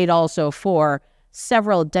 they stayed also for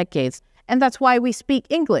several decades. And that's why we speak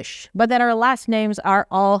English. But then our last names are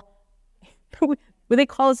all, they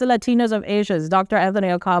call us the Latinos of Asia. Dr. Anthony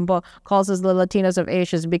Ocampo calls us the Latinos of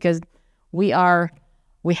Asia because we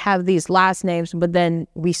have these last names, but then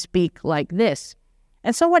we speak like this.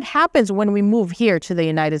 And so what happens when we move here to the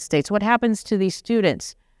United States? What happens to these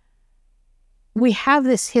students? We have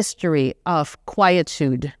this history of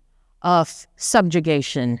quietude, of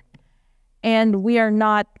subjugation, and we are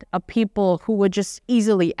not a people who would just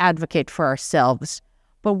easily advocate for ourselves.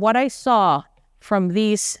 But what I saw from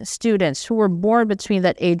these students who were born between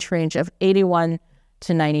that age range of 81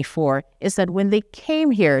 to 94 is that when they came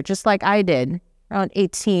here, just like I did, around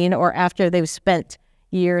 18 or after they've spent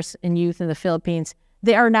years in youth in the Philippines,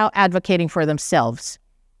 they are now advocating for themselves.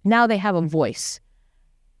 Now they have a voice.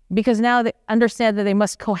 Because now they understand that they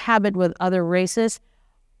must cohabit with other races,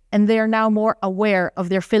 and they are now more aware of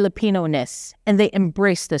their Filipino-ness, and they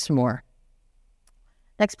embrace this more.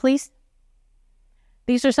 Next, please.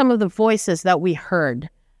 These are some of the voices that we heard.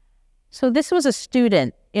 So this was a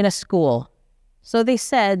student in a school. So they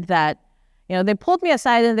said that, they pulled me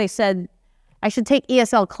aside and they said, I should take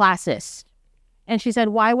ESL classes. And she said,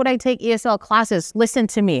 why would I take ESL classes? Listen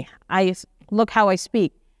to me. Look how I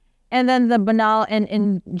speak. And then the banal and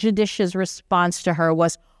injudicious response to her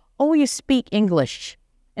was, oh, you speak English.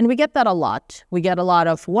 And we get that a lot. We get a lot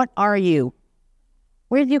of, what are you?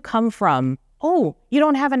 Where do you come from? Oh, you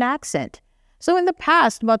don't have an accent. So in the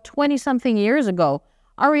past, about 20-something years ago,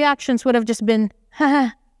 our reactions would have just been,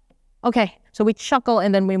 haha, okay. So we chuckle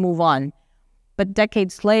and then we move on. But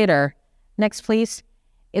decades later, next please,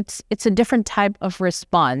 it's a different type of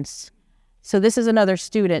response. So this is another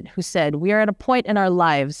student who said, we are at a point in our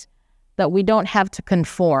lives that we don't have to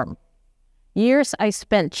conform. Years I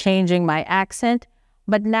spent changing my accent,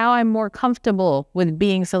 but now I'm more comfortable with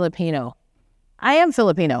being Filipino. I am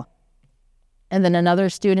Filipino. And then another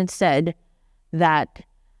student said that,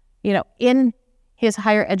 in his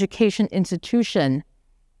higher education institution,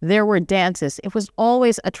 there were dances. It was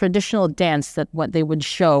always a traditional dance that what they would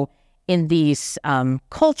show in these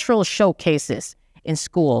cultural showcases in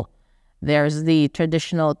school. There's the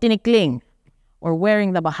traditional tinikling, or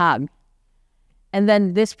wearing the bahag. And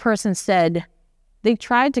then this person said they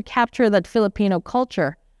tried to capture that Filipino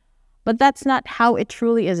culture, but that's not how it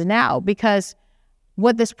truly is now, because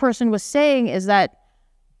what this person was saying is that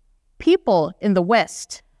people in the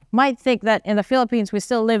West might think that in the Philippines we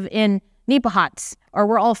still live in nipa huts, or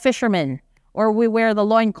we're all fishermen, or we wear the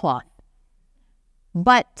loincloth.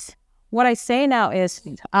 But what I say now is,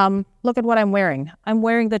 look at what I'm wearing. I'm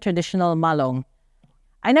wearing the traditional malong.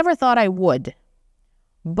 I never thought I would,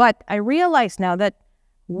 but I realize now that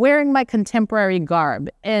wearing my contemporary garb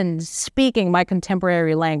and speaking my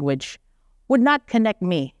contemporary language would not connect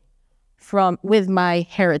me with my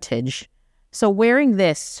heritage. So wearing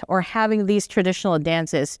this or having these traditional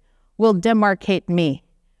dances will demarcate me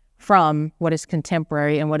from what is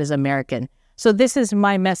contemporary and what is American. So this is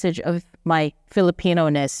my message of my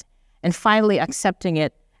Filipino-ness, and finally accepting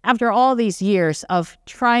it after all these years of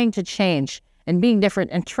trying to change and being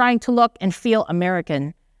different and trying to look and feel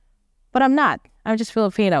American. But I'm not. I'm just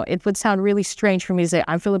Filipino. It would sound really strange for me to say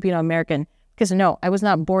I'm Filipino-American, because no, I was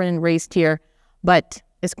not born and raised here, but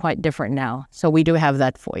it's quite different now. So we do have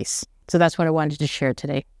that voice. So that's what I wanted to share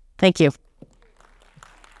today. Thank you.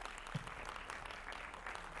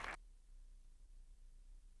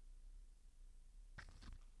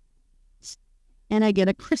 and I get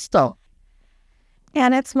a crystal.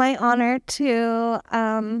 And it's my honor to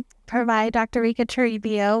provide Dr. Rika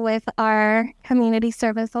Toribio with our Community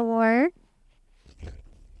Service Award.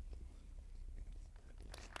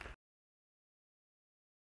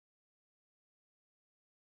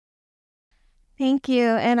 Thank you.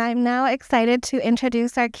 And I'm now excited to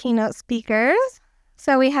introduce our keynote speakers.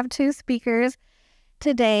 So we have two speakers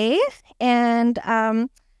today, and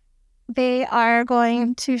they are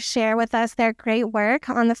going to share with us their great work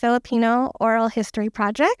on the Filipino Oral History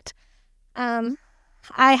Project.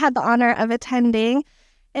 I had the honor of attending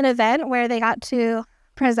an event where they got to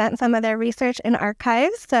present some of their research in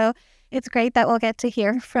archives. So it's great that we'll get to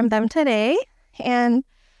hear from them today. And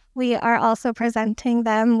we are also presenting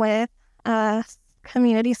them with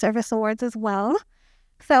Community Service Awards as well.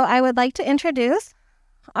 So I would like to introduce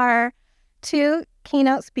our two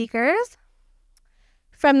keynote speakers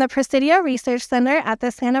from the Presidio Research Center at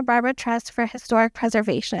the Santa Barbara Trust for Historic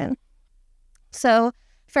Preservation. So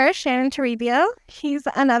first, Shannon Toribio. He's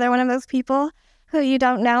another one of those people who you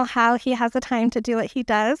don't know how he has the time to do what he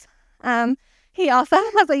does. He also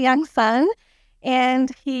has a young son,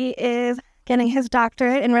 and he is getting his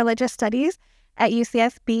doctorate in religious studies at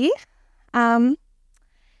UCSB.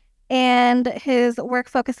 And his work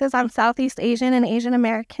focuses on Southeast Asian and Asian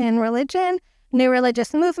American religion, new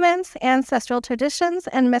religious movements, ancestral traditions,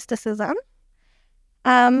 and mysticism.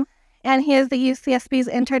 And he is the UCSB's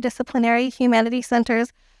Interdisciplinary Humanities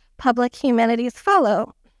Center's Public Humanities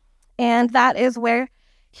Fellow. And that is where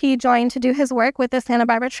he joined to do his work with the Santa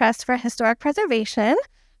Barbara Trust for Historic Preservation,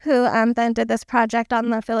 who then did this project on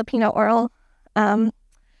the Filipino Oral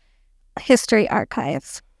History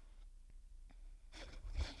Archives.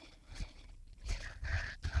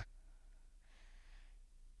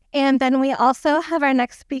 And then we also have our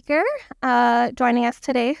next speaker joining us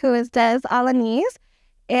today, who is Des Alanis,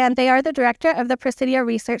 and they are the director of the Presidio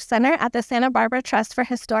Research Center at the Santa Barbara Trust for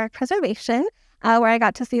Historic Preservation, where I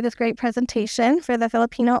got to see this great presentation for the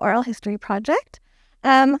Filipino Oral History Project.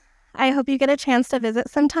 I hope you get a chance to visit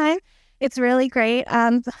sometime. It's really great.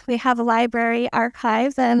 They have a library,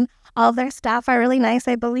 archives, and all of their staff are really nice.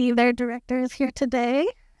 I believe their director is here today.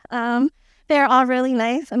 They're all really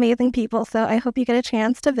nice, amazing people, so I hope you get a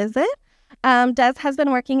chance to visit. Des has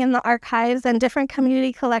been working in the archives and different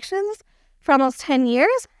community collections for almost 10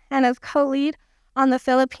 years and is co-lead on the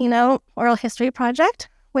Filipino Oral History Project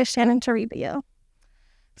with Shannon Toribio.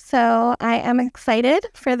 So I am excited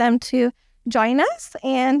for them to join us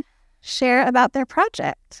and share about their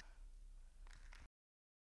project.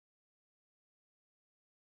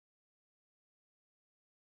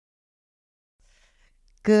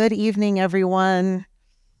 Good evening, everyone.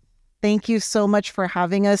 Thank you so much for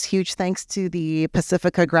having us. Huge thanks to the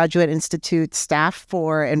Pacifica Graduate Institute staff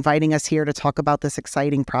for inviting us here to talk about this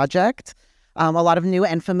exciting project. A lot of new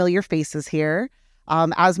and familiar faces here.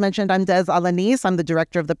 As mentioned, I'm Des Alanis. I'm the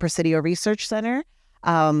director of the Presidio Research Center.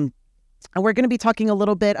 And we're going to be talking a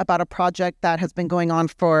little bit about a project that has been going on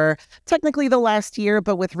for technically the last year,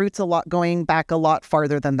 but with roots going back a lot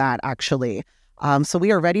farther than that, actually. So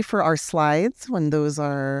we are ready for our slides when those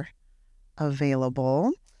are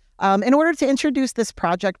available. In order to introduce this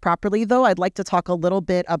project properly, though, I'd like to talk a little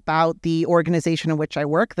bit about the organization in which I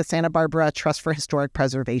work, the Santa Barbara Trust for Historic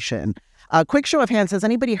Preservation. Quick show of hands, has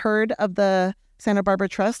anybody heard of the Santa Barbara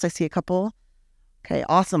Trust? I see a couple. Okay,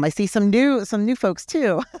 awesome. I see some new folks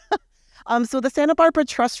too. So the Santa Barbara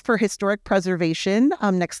Trust for Historic Preservation,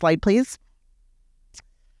 next slide, please.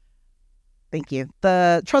 Thank you.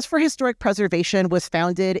 The Trust for Historic Preservation was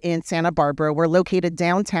founded in Santa Barbara. We're located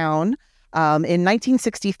downtown in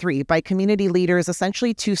 1963 by community leaders,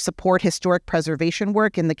 essentially to support historic preservation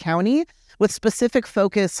work in the county, with specific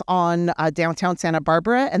focus on downtown Santa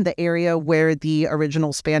Barbara and the area where the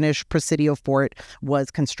original Spanish Presidio fort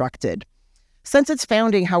was constructed. Since its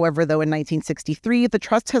founding, however, though, in 1963, the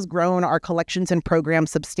Trust has grown our collections and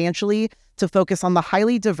programs substantially to focus on the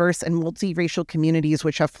highly diverse and multiracial communities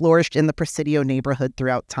which have flourished in the Presidio neighborhood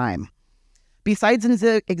throughout time. Besides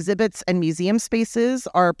exhibits and museum spaces,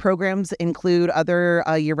 our programs include other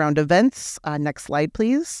year-round events. Next slide,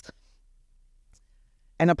 please.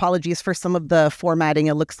 And apologies for some of the formatting.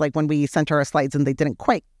 It looks like when we sent our slides and they didn't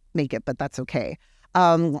quite make it, but that's okay.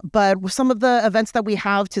 But some of the events that we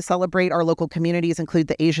have to celebrate our local communities include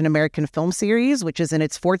the Asian American Film Series, which is in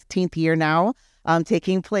its 14th year now,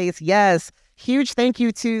 taking place. Yes, huge thank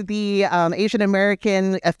you to the Asian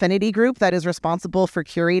American Affinity Group that is responsible for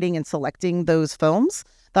curating and selecting those films.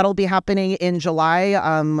 That'll be happening in July,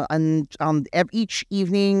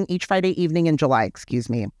 each Friday evening in July, excuse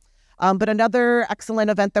me. But another excellent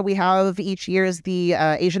event that we have each year is the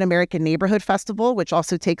Asian American Neighborhood Festival, which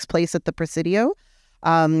also takes place at the Presidio.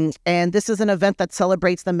 And this is an event that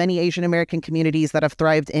celebrates the many Asian American communities that have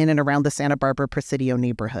thrived in and around the Santa Barbara Presidio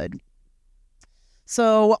neighborhood.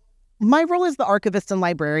 So my role as the archivist and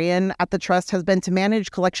librarian at the Trust has been to manage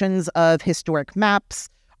collections of historic maps,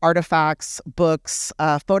 artifacts, books,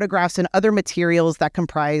 photographs, and other materials that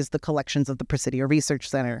comprise the collections of the Presidio Research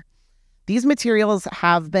Center. These materials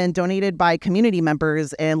have been donated by community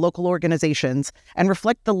members and local organizations and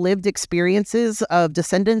reflect the lived experiences of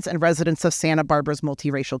descendants and residents of Santa Barbara's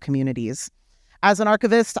multiracial communities. As an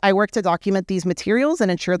archivist, I work to document these materials and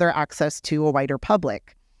ensure their access to a wider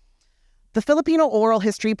public. The Filipino Oral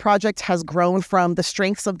History Project has grown from the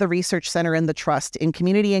strengths of the Research Center and the Trust in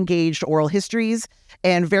community-engaged oral histories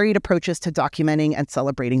and varied approaches to documenting and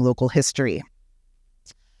celebrating local history.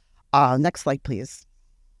 Next slide, please.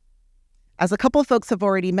 As a couple of folks have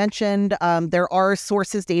already mentioned, there are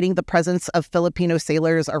sources dating the presence of Filipino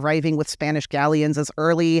sailors arriving with Spanish galleons as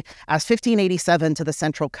early as 1587 to the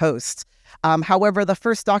Central Coast. However, the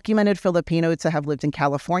first documented Filipino to have lived in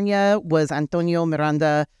California was Antonio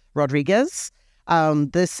Miranda Rodriguez.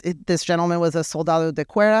 This gentleman was a soldado de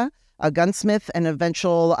cuerda, a gunsmith, and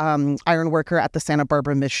eventual iron worker at the Santa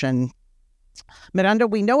Barbara Mission. Miranda,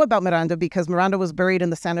 we know about Miranda because Miranda was buried in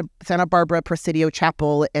the Santa Barbara Presidio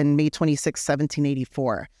Chapel in May 26,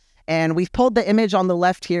 1784. And we've pulled the image on the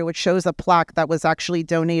left here, which shows a plaque that was actually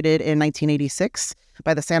donated in 1986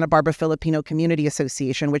 by the Santa Barbara Filipino Community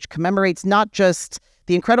Association, which commemorates not just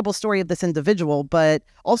the incredible story of this individual, but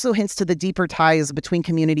also hints to the deeper ties between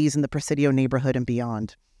communities in the Presidio neighborhood and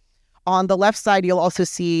beyond. On the left side, you'll also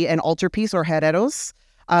see an altarpiece or herreros.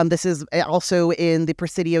 This is also in the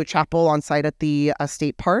Presidio Chapel on site at the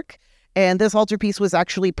state park. And this altarpiece was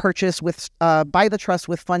actually purchased by the Trust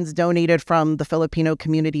with funds donated from the Filipino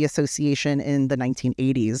Community Association in the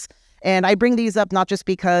 1980s. And I bring these up not just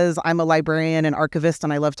because I'm a librarian and archivist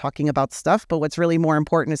and I love talking about stuff, but what's really more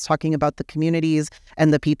important is talking about the communities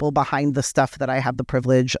and the people behind the stuff that I have the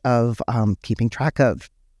privilege of keeping track of.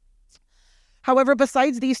 However,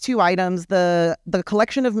 besides these two items, the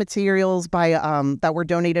collection of materials that were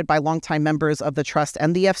donated by longtime members of the Trust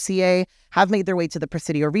and the FCA have made their way to the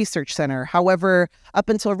Presidio Research Center. However, up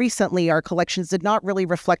until recently, our collections did not really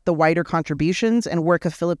reflect the wider contributions and work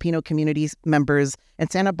of Filipino community members in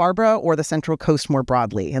Santa Barbara or the Central Coast more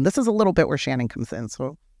broadly. And this is a little bit where Shannon comes in.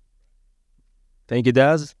 So, thank you,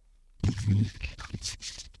 Daz.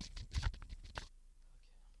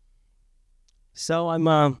 So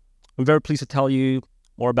I'm very pleased to tell you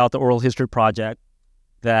more about the Oral History Project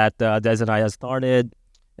that Des and I have started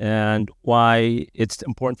and why it's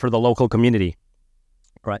important for the local community.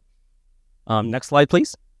 All right. Next slide,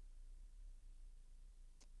 please.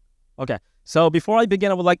 Okay. So before I begin,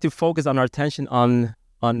 I would like to focus on our attention on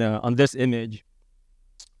this image.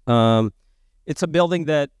 It's a building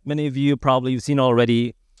that many of you probably have seen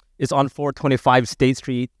already. It's on 425 State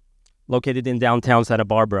Street, located in downtown Santa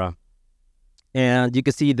Barbara. And you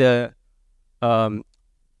can see the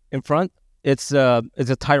in front, it's a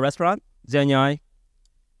Thai restaurant, Zenyai.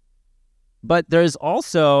 But there's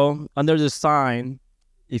also, under the sign,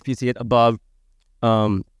 if you see it above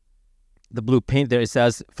the blue paint there, it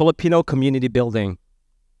says Filipino Community Building.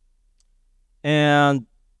 And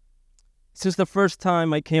since the first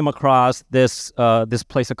time I came across this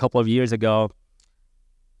place a couple of years ago,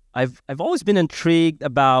 I've always been intrigued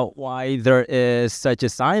about why there is such a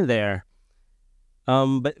sign there.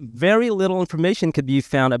 But very little information could be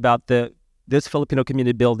found about this Filipino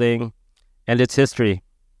community building and its history.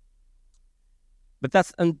 But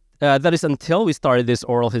that is until we started this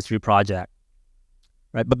oral history project,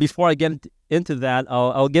 right? But before I get into that,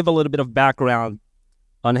 I'll give a little bit of background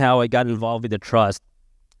on how I got involved with the Trust.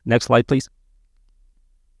 Next slide, please.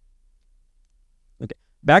 Okay,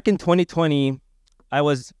 back in 2020, I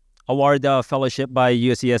was awarded a fellowship by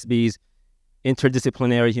USCSB's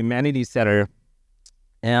Interdisciplinary Humanities Center.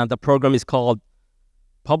 And the program is called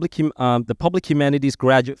the Public Humanities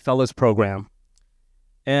Graduate Fellows Program.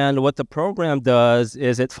 And what the program does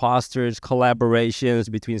is it fosters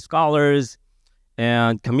collaborations between scholars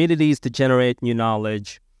and communities to generate new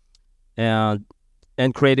knowledge and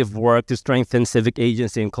creative work to strengthen civic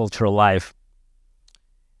agency and cultural life.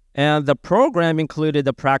 And the program included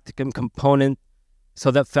a practicum component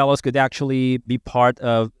so that fellows could actually be part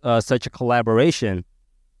of such a collaboration.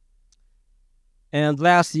 And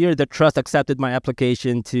last year, the Trust accepted my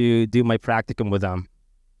application to do my practicum with them.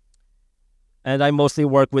 And I mostly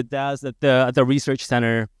work with Daz at the Research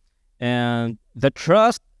Center. And the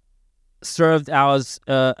Trust served as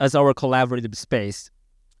our collaborative space,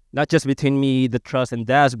 not just between me, the Trust, and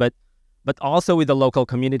Daz, but but also with the local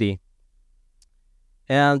community.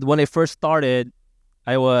 And when I first started,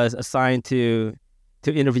 I was assigned to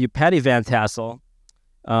interview Patty Van Tassel,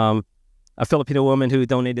 a Filipino woman who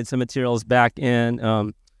donated some materials back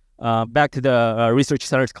to the Research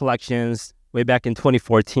Center's collections way back in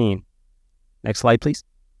 2014. Next slide, please.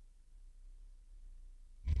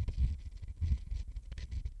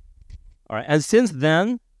 All right, and since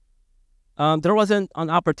then, there wasn't an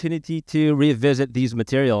opportunity to revisit these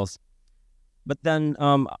materials. But then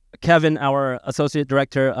Kevin, our Associate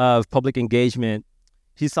Director of Public Engagement,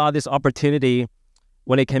 he saw this opportunity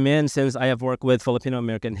when he came in, since I have worked with Filipino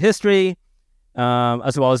American history,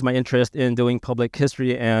 as well as my interest in doing public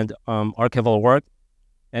history and archival work.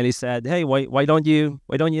 And he said, "Hey, why don't you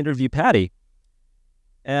interview Patty?"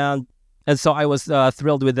 And so I was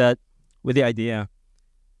thrilled with the idea.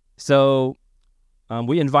 So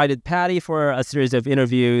we invited Patty for a series of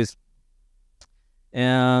interviews,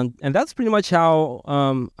 and that's pretty much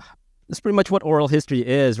what oral history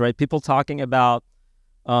is, right? People talking about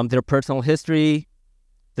their personal history,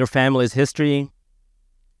 their family's history,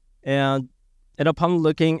 and upon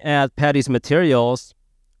looking at Patty's materials,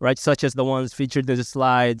 right, such as the ones featured in the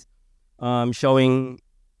slides, showing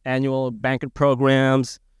annual banquet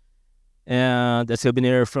programs and a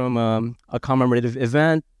souvenir from a commemorative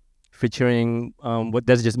event featuring what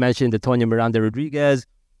Des just mentioned, the Tonya Miranda Rodriguez.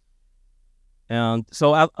 And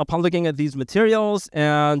so upon looking at these materials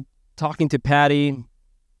and talking to Patty,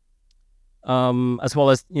 as well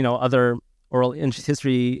as, other oral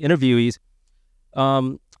history interviewees,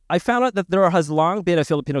 I found out that there has long been a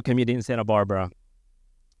Filipino community in Santa Barbara.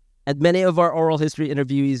 And many of our oral history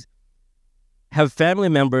interviewees have family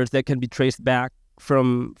members that can be traced back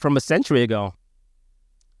from a century ago.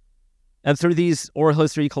 And through these oral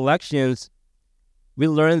history collections, we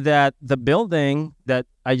learned that the building that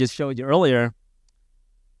I just showed you earlier,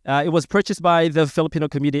 it was purchased by the Filipino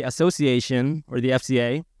Community Association, or the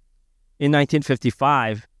FCA, in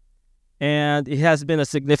 1955. And it has been a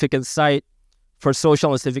significant site for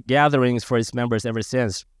social and civic gatherings for its members ever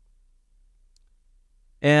since.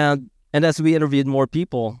 And as we interviewed more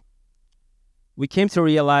people, we came to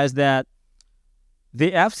realize that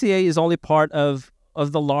the FCA is only part of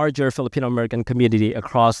the larger Filipino American community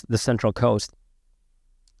across the Central Coast.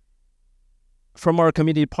 From our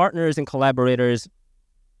community partners and collaborators,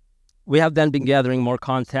 we have then been gathering more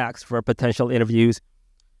contacts for potential interviews,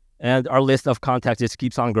 and our list of contacts just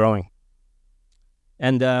keeps on growing.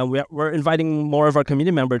 And we're inviting more of our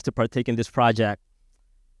community members to partake in this project.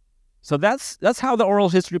 So that's how the Oral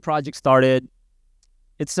History Project started.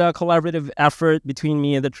 It's a collaborative effort between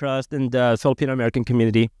me and the Trust and the Filipino American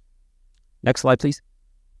community. Next slide, please.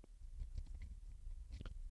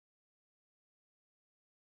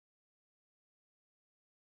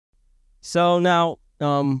 So now,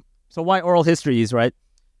 so why oral histories, right?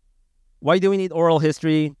 Why do we need oral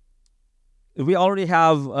history? We already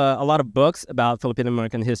have a lot of books about Filipino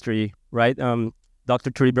American history, right?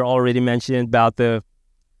 Dr. Toribio already mentioned about the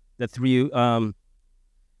three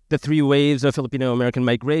waves of Filipino American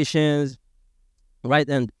migrations, right?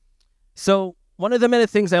 And so one of the many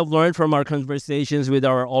things I've learned from our conversations with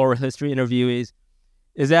our oral history interviewees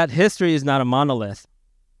is that history is not a monolith.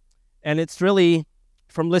 And it's really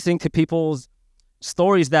from listening to people's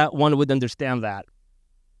stories that one would understand that.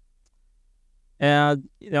 And,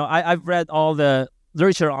 I've read all the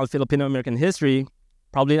literature on Filipino American history,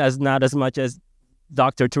 probably not as much as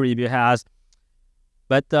Dr. Toribio has.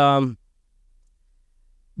 But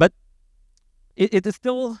it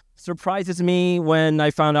still surprises me when I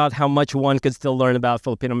found out how much one could still learn about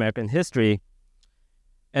Filipino American history,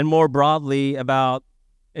 and more broadly about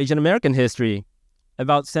Asian American history,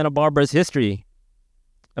 about Santa Barbara's history,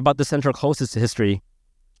 about the Central Coast's history,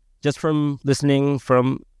 just from listening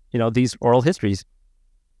from, these oral histories.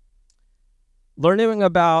 Learning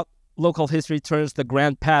about local history turns the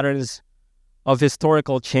grand patterns of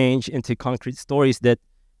historical change into concrete stories that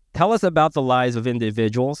tell us about the lives of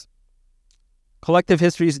individuals. Collective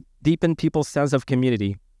histories deepen people's sense of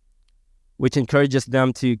community, which encourages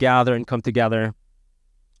them to gather and come together.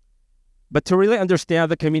 But to really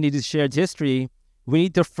understand the community's shared history, we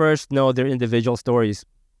need to first know their individual stories.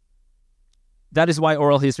 That is why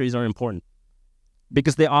oral histories are important,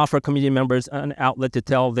 because they offer community members an outlet to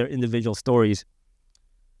tell their individual stories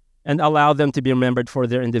and allow them to be remembered for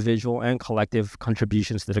their individual and collective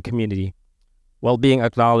contributions to the community, while being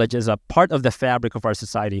acknowledged as a part of the fabric of our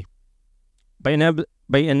society. By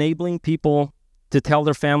enabling people to tell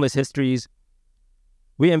their families' histories,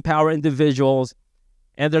 we empower individuals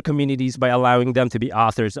and their communities by allowing them to be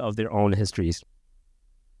authors of their own histories.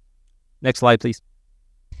 Next slide, please.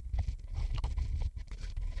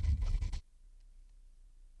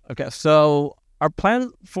 Okay, so our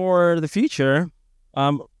plan for the future,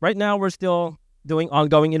 right now we're still doing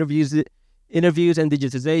ongoing interviews and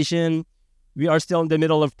digitization. We are still in the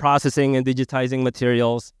middle of processing and digitizing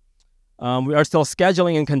materials. We are still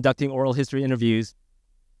scheduling and conducting oral history interviews.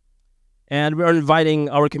 And we are inviting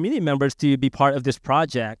our community members to be part of this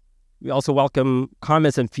project. We also welcome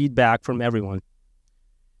comments and feedback from everyone.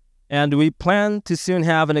 And we plan to soon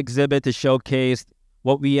have an exhibit to showcase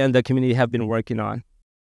what we and the community have been working on.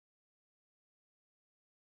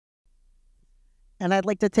 And I'd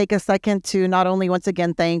like to take a second to not only once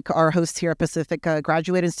again thank our hosts here at Pacifica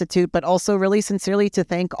Graduate Institute, but also really sincerely to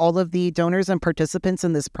thank all of the donors and participants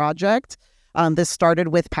in this project. This started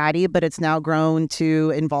with Patty, but it's now grown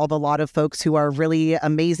to involve a lot of folks who are really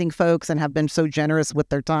amazing folks and have been so generous with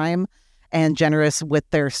their time and generous with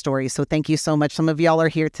their stories. So thank you so much. Some of y'all are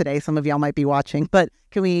here today. Some of y'all might be watching, but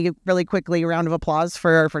can we really quickly, a round of applause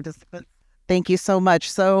for our participants? Thank you so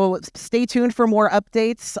much. So stay tuned for more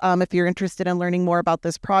updates. If you're interested in learning more about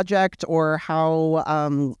this project or how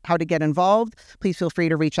to get involved, please feel free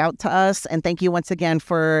to reach out to us. And thank you once again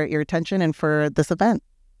for your attention and for this event.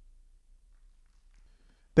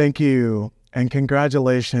 Thank you, and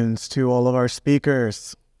congratulations to all of our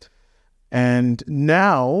speakers. And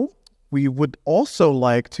now we would also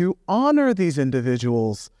like to honor these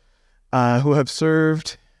individuals who have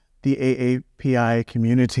served the AAPI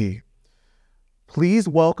community. Please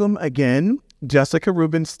welcome again Jessica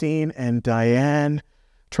Rubenstein and Diane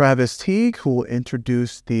Travis Teague, who will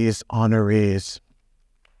introduce these honorees.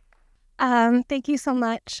 Thank you so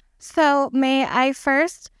much. So may I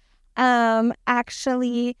first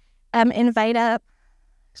actually invite up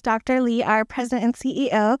Dr. Lee, our president and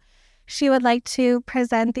CEO. She would like to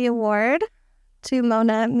present the award to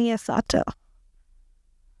Mona Miyasato.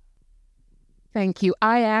 Thank you.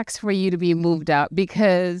 I asked for you to be moved out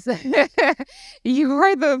because you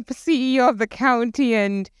are the CEO of the county,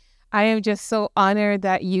 and I am just so honored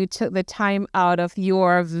that you took the time out of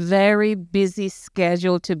your very busy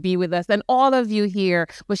schedule to be with us, and all of you here.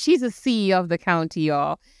 Well, she's the CEO of the county,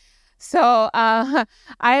 y'all. So I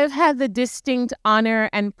have had the distinct honor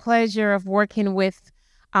and pleasure of working with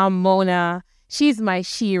Mona. She's my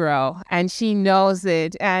shiro, and she knows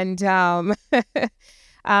it. And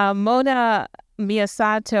Mona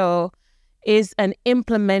Miyasato is an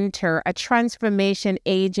implementer, a transformation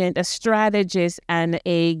agent, a strategist, and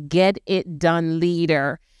a get-it-done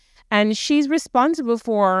leader. And she's responsible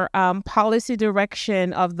for policy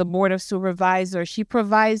direction of the Board of Supervisors. She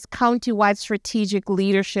provides countywide strategic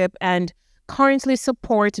leadership and currently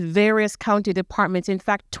supports various county departments. In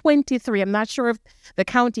fact, 23. I'm not sure if the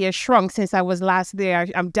county has shrunk since I was last there.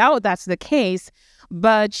 I doubt that's the case.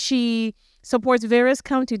 But she supports various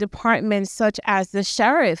county departments such as the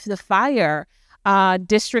sheriff, the fire,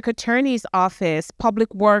 district attorney's office,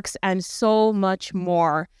 public works, and so much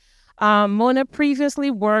more. Mona previously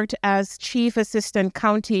worked as chief assistant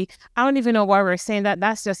county. I don't even know why we're saying that.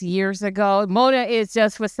 That's just years ago. Mona is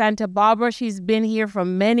just for Santa Barbara. She's been here for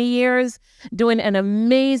many years, doing an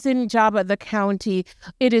amazing job at the county.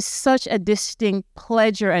 It is such a distinct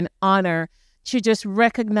pleasure and honor to just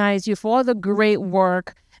recognize you for all the great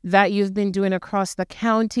work that you've been doing across the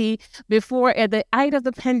county. Before, at the height of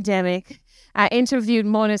the pandemic, I interviewed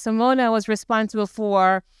Mona. So Mona was responsible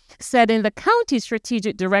for setting the county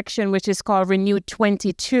strategic direction, which is called Renew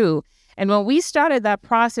 22. And when we started that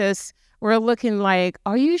process, we're looking like,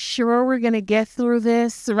 are you sure we're going to get through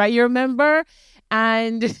this? Right? You remember?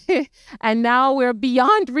 And now we're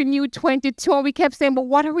beyond Renew 22. And we kept saying, but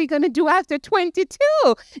what are we going to do after 22?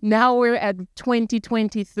 Now we're at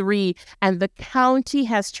 2023, and the county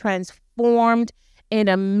has transformed in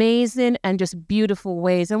amazing and just beautiful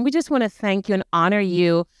ways. And we just want to thank you and honor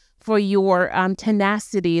you for your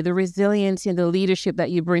tenacity, the resilience, and the leadership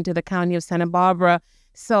that you bring to the county of Santa Barbara.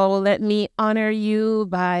 So let me honor you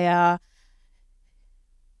by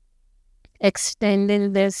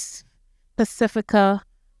extending this Pacifica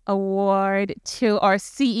Award to our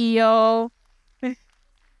CEO,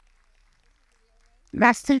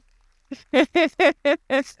 Master.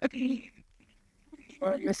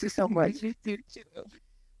 Yes, so much.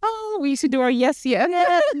 Oh, we used to do our yes. Yes.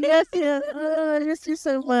 Oh, miss you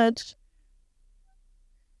so much.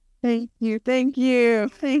 Thank you.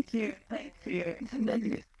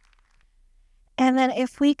 And then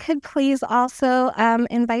if we could please also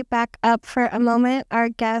invite back up for a moment our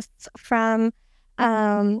guests from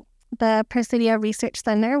the Presidio Research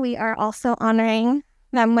Center. We are also honoring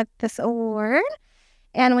them with this award.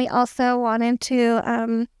 And we also wanted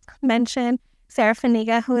to mention Sarah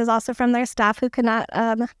Faniga, who is also from their staff, who could not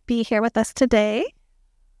be here with us today.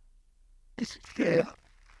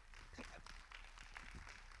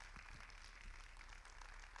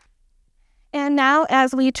 And now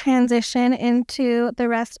as we transition into the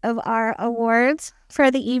rest of our awards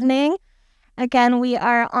for the evening, again, we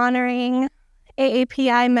are honoring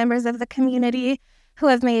AAPI members of the community who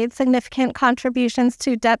have made significant contributions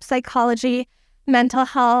to depth psychology, mental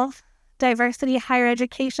health, diversity, higher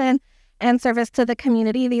education, and service to the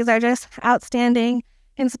community. These are just outstanding,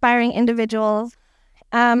 inspiring individuals.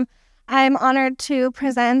 I'm honored to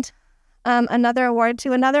present another award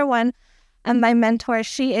to another one of my mentors.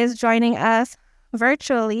 She is joining us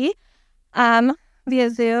virtually via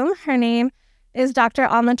Zoom. Her name is Dr.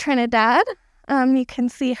 Alma Trinidad. You can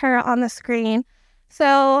see her on the screen.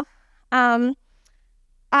 So I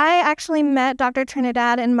actually met Dr.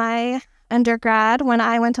 Trinidad in my undergrad when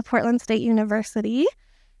I went to Portland State University.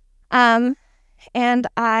 And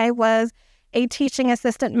I was a teaching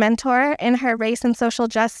assistant mentor in her race and social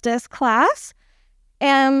justice class.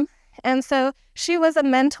 And so she was a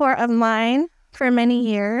mentor of mine for many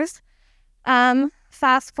years.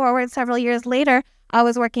 Fast forward several years later, I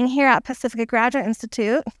was working here at Pacifica Graduate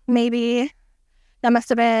Institute. Maybe that must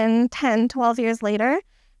have been 10, 12 years later.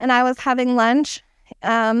 And I was having lunch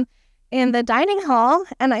in the dining hall,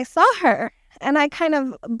 and I saw her. And I kind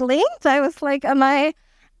of blinked. I was like, am I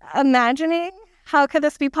imagining? How could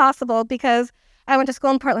this be possible? Because I went to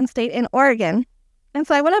school in Portland State in Oregon. And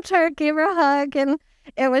so I went up to her, gave her a hug, and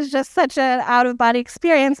it was just such an out-of-body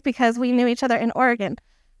experience because we knew each other in Oregon.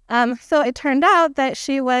 So it turned out that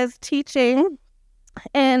she was teaching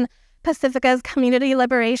in Pacifica's Community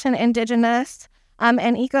Liberation, Indigenous,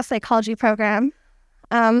 and Eco-Psychology program.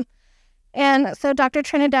 And so Dr.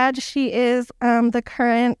 Trinidad, she is the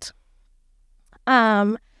current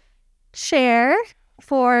chair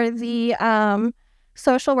for the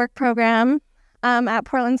social work program at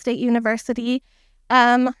Portland State University.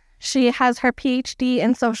 She has her PhD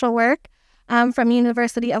in social work from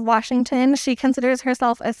University of Washington. She considers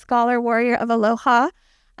herself a scholar warrior of Aloha.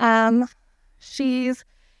 She's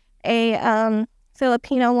a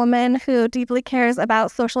Filipino woman who deeply cares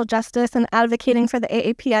about social justice and advocating for the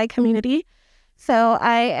AAPI community. So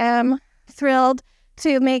I am thrilled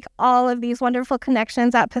to make all of these wonderful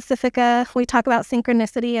connections at Pacifica. We talk about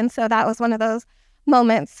synchronicity, and so that was one of those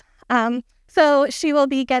moments. So she will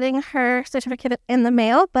be getting her certificate in the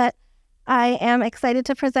mail, but I am excited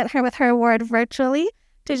to present her with her award virtually.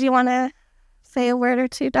 Did you want to say a word or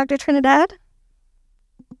two, Dr. Trinidad?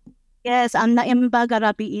 Yes, I'm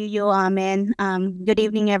Naimbaga iyo amen. Good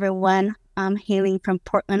evening, everyone. I'm hailing from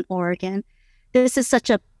Portland, Oregon. This is such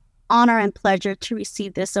an honor and pleasure to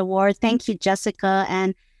receive this award. Thank you, Jessica,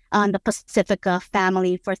 and the Pacifica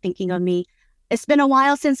family for thinking of me. It's been a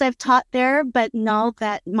while since I've taught there, but know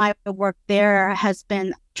that my work there has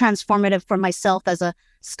been transformative for myself as a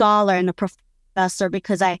scholar and a professor,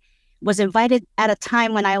 because I was invited at a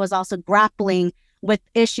time when I was also grappling with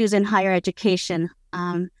issues in higher education.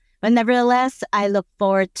 But nevertheless, I look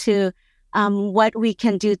forward to what we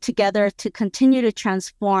can do together to continue to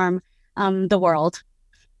transform the world.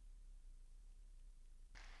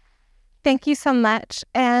 Thank you so much.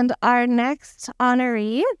 And our next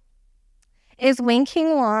honoree is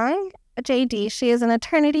Wing-King Wong, JD. She is an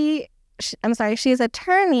attorney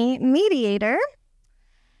mediator,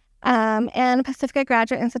 and Pacifica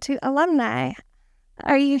Graduate Institute alumni.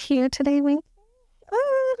 Are you here today, Wing?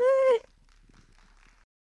 Oh, hi.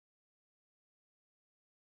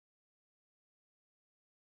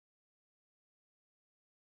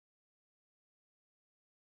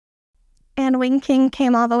 And Wing-King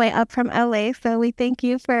came all the way up from LA, so we thank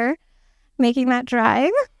you for making that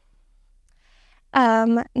drive.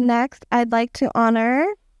 Next, I'd like to honor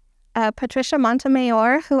Patricia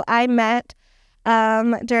Montemayor, who I met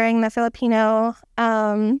during the Filipino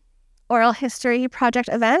Oral History Project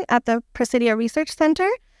event at the Presidio Research Center.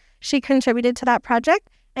 She contributed to that project,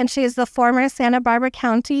 and she is the former Santa Barbara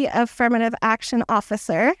County Affirmative Action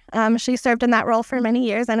Officer. She served in that role for many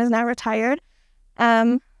years and is now retired,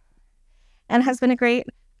 and has been a great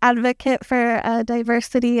advocate for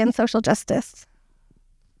diversity and social justice.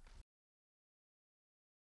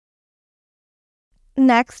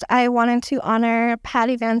 Next, I wanted to honor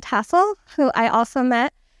Patty Van Tassel, who I also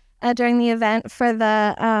met during the event for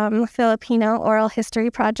the Filipino Oral History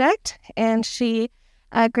Project, and she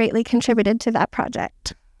greatly contributed to that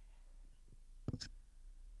project.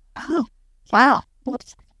 Oh, wow.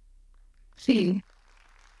 Let's see.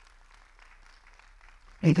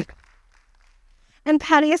 And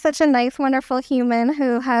Patty is such a nice, wonderful human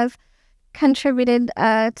who has contributed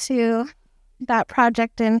to that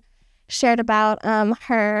project and shared about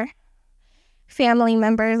her family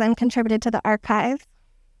members and contributed to the archive.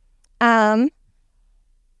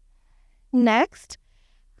 Next,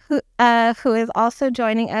 who is also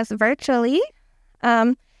joining us virtually,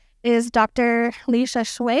 is Dr. Lisha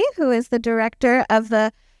Shui, who is the director of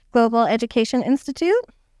the Global Education Institute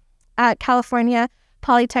at California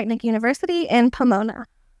Polytechnic University in Pomona.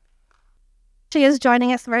 She is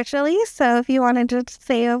joining us virtually, so if you wanted to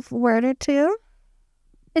say a word or two.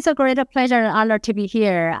 It's a great pleasure and honor to be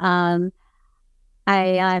here.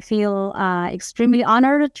 I feel extremely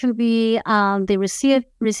honored to be the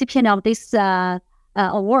recipient of this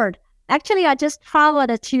award. Actually, I just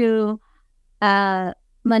traveled to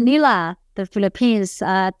Manila, the Philippines,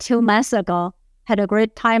 2 months ago. Had a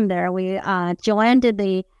great time there. We joined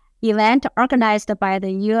the event organized by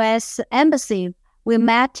the U.S. Embassy. We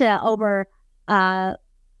met over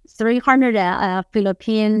 300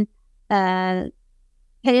 Philippine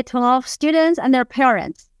K-12 students and their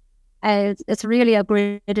parents. It's really a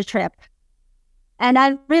great trip. And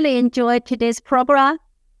I really enjoyed today's program.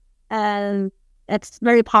 It's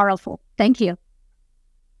very powerful. Thank you.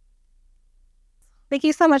 Thank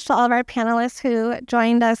you so much to all of our panelists who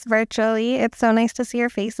joined us virtually. It's so nice to see your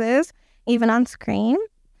faces, even on screen.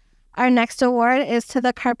 Our next award is to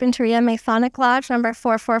the Carpinteria Masonic Lodge number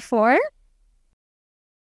 444.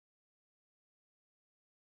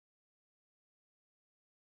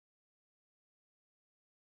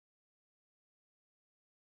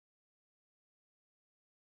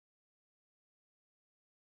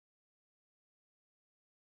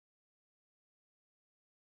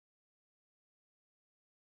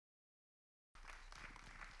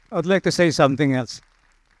 I'd like to say something else.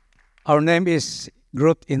 Our name is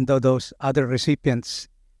grouped into those other recipients.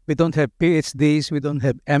 We don't have PhDs, we don't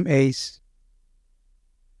have MAs,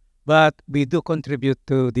 but we do contribute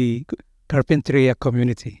to the Carpinteria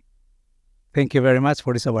community. Thank you very much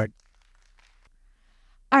for this award.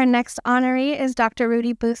 Our next honoree is Dr.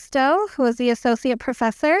 Rudy Busto, who is the Associate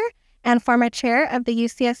Professor and former Chair of the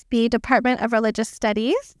UCSB Department of Religious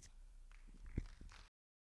Studies.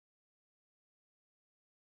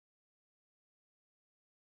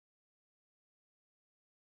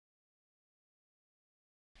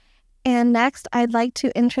 And next, I'd like to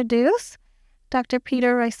introduce Dr.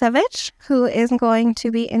 Peter Roysevich, who is going to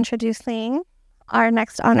be introducing our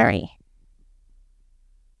next honoree.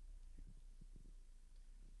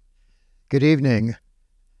 Good evening.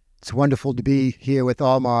 It's wonderful to be here with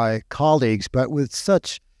all my colleagues, but with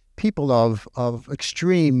such people of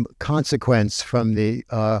extreme consequence from the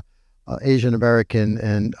Asian American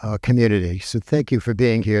and community. So thank you for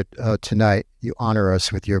being here tonight. You honor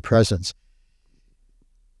us with your presence.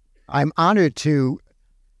 I'm honored to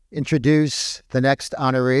introduce the next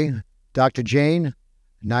honoree, Dr. Jane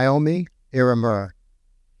Naomi Iramura.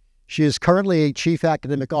 She is currently a Chief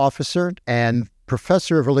Academic Officer and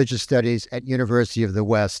Professor of Religious Studies at University of the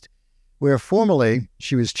West, where formerly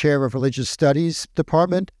she was Chair of Religious Studies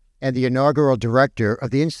Department and the inaugural Director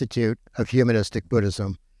of the Institute of Humanistic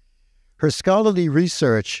Buddhism. Her scholarly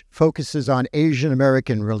research focuses on Asian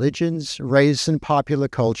American religions, race, and popular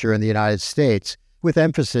culture in the United States, with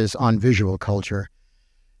emphasis on visual culture.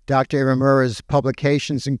 Dr. Iramura's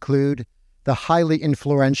publications include the highly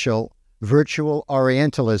influential Virtual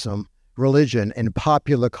Orientalism, Religion, and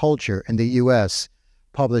Popular Culture in the U.S.,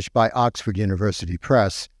 published by Oxford University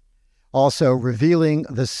Press. Also, Revealing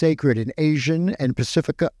the Sacred in Asian and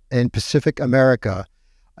Pacific America,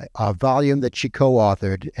 a volume that she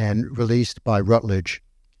co-authored and released by Routledge.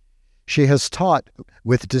 She has taught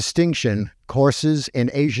with distinction courses in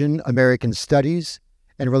Asian American Studies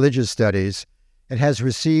and Religious Studies and has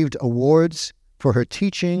received awards for her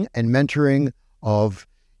teaching and mentoring of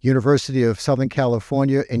University of Southern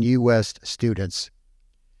California and U.S. students.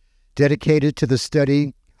 Dedicated to the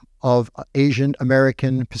study of Asian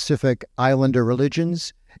American Pacific Islander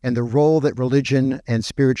religions and the role that religion and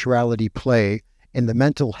spirituality play in the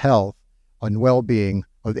mental health and well-being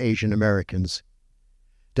of Asian Americans.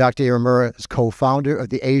 Dr. Iramura is co-founder of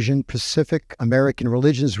the Asian Pacific American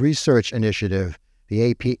Religions Research Initiative,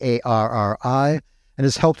 the APARRI, and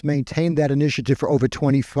has helped maintain that initiative for over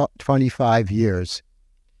 25 years.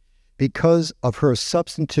 Because of her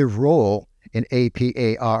substantive role in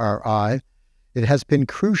APARRI, it has been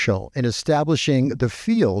crucial in establishing the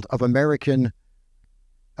field of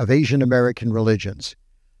Asian American religions.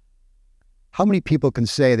 How many people can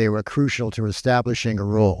say they were crucial to establishing a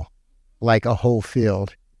role, like a whole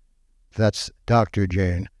field? That's Dr.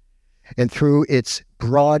 Jane. And through its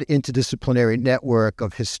broad interdisciplinary network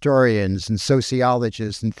of historians and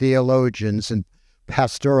sociologists and theologians and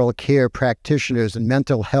pastoral care practitioners and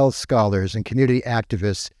mental health scholars and community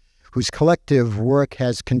activists whose collective work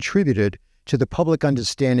has contributed to the public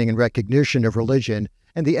understanding and recognition of religion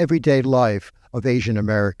and the everyday life of Asian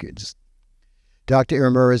Americans. Dr.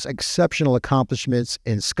 Iramura's exceptional accomplishments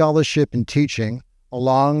in scholarship and teaching,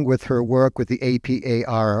 along with her work with the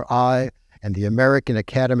APARI and the American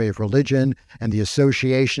Academy of Religion and the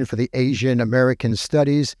Association for the Asian American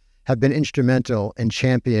Studies, have been instrumental in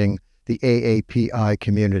championing the AAPI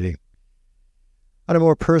community. On a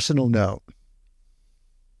more personal note,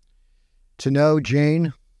 to know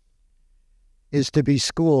Jane is to be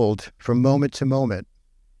schooled from moment to moment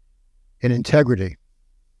in integrity,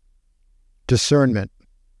 discernment,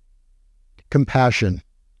 compassion,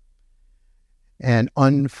 and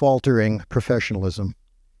unfaltering professionalism.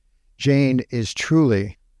 Jane is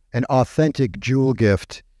truly an authentic jewel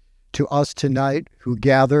gift to us tonight who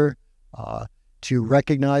gather to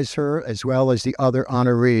recognize her, as well as the other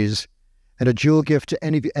honorees, and a jewel gift to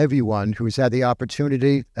everyone who has had the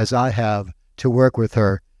opportunity, as I have, to work with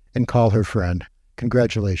her and call her friend.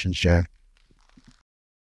 Congratulations, Jane.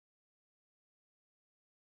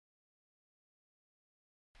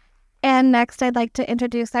 And next, I'd like to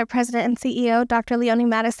introduce our president and CEO, Dr. Leonie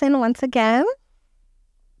Madison, once again.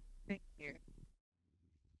 Thank you.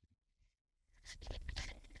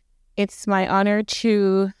 It's my honor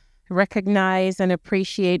to recognize and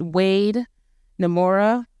appreciate Wade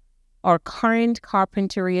Nomura, our current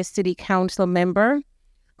Carpinteria City Council member,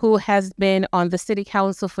 who has been on the City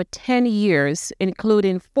Council for 10 years,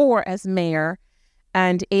 including 4 as mayor,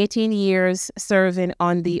 and 18 years serving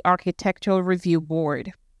on the Architectural Review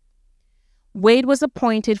Board. Wade was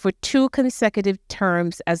appointed for 2 consecutive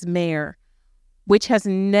terms as mayor, which has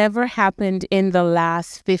never happened in the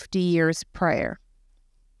last 50 years prior.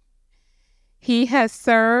 He has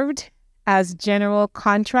served as general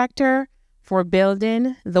contractor for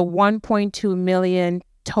building the $1.2 million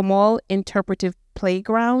Tomol Interpretive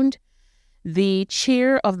Playground, the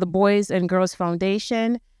chair of the Boys and Girls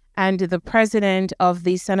Foundation, and the president of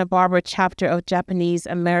the Santa Barbara chapter of Japanese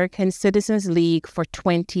American Citizens League for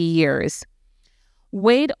 20 years.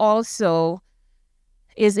 Wade also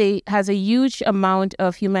has a huge amount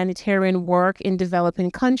of humanitarian work in developing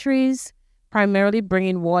countries, primarily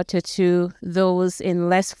bringing water to those in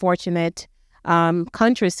less fortunate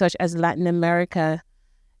countries such as Latin America,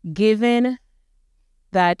 given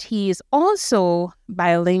that he is also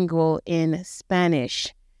bilingual in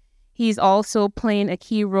Spanish. He's also playing a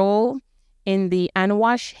key role in the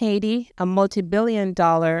Anwash Haiti, a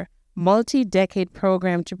multi-billion-dollar, multi-decade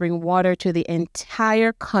program to bring water to the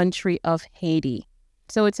entire country of Haiti.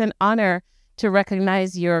 So it's an honor to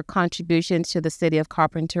recognize your contributions to the city of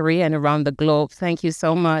Carpinteria and around the globe. Thank you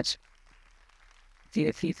so much.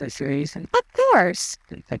 Of course.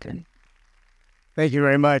 Thank you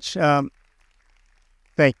very much. Thank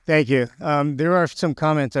you. There are some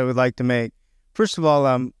comments I would like to make. First of all,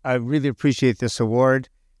 I really appreciate this award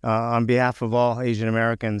on behalf of all Asian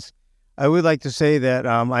Americans. I would like to say that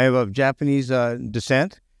I have of Japanese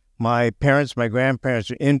descent. My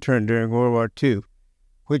grandparents were interned during World War II,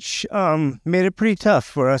 which made it pretty tough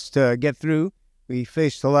for us to get through. We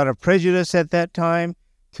faced a lot of prejudice at that time.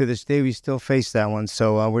 To this day, we still face that one.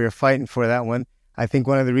 So we were fighting for that one. I think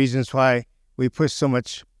one of the reasons why we push so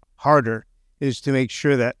much harder is to make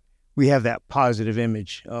sure that we have that positive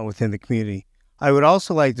image within the community. I would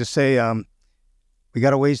also like to say we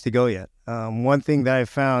got a ways to go yet. One thing that I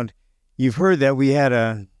found, you've heard that we had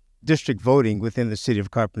a district voting within the city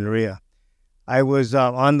of Carpinteria. I was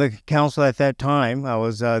on the council at that time. I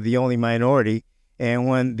was the only minority. And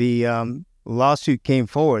when the lawsuit came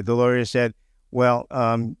forward, the lawyer said, well,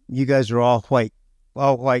 you guys are all white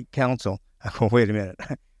council. I go, wait a minute.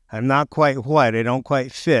 I'm not quite white. I don't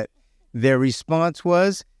quite fit. Their response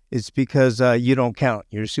was, it's because you don't count.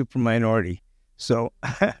 You're a super minority. So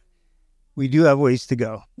we do have ways to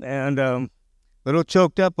go. And a little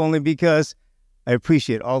choked up only because I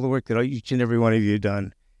appreciate all the work that each and every one of you have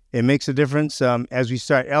done. It makes a difference as we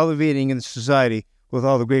start elevating in society with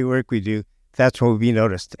all the great work we do. That's when we'll be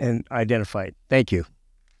noticed and identified. Thank you.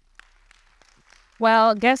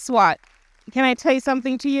 Well, guess what? Can I tell you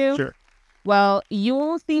something to you? Sure. Well,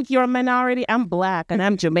 you think you're a minority. I'm Black and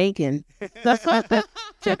I'm Jamaican.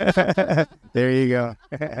 There you go.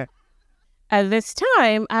 At this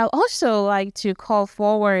time, I'd also like to call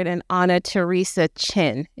forward and honor Teresa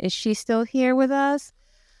Chin. Is she still here with us?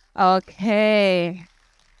 Okay.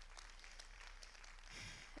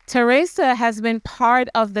 Teresa has been part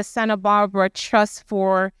of the Santa Barbara Trust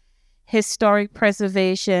for Historic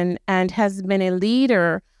Preservation and has been a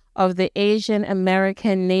leader of the Asian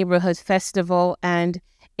American Neighborhood Festival and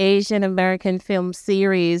Asian American Film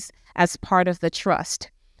Series as part of the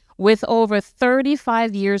Trust. With over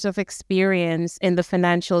 35 years of experience in the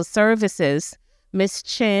financial services, Ms.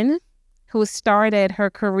 Chin, who started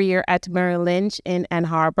her career at Merrill Lynch in Ann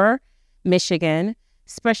Arbor, Michigan,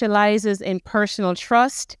 specializes in personal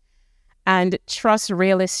trust and trust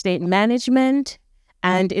real estate management,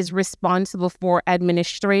 and is responsible for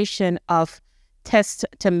administration of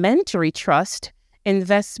testamentary trust,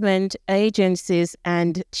 investment agencies,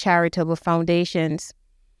 and charitable foundations.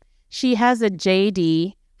 She has a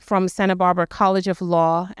JD from Santa Barbara College of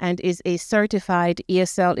Law and is a certified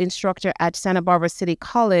ESL instructor at Santa Barbara City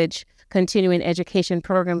College continuing education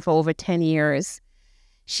program for over 10 years.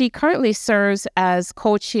 She currently serves as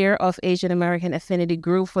co-chair of Asian American Affinity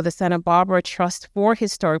Group for the Santa Barbara Trust for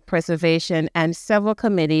Historic Preservation and several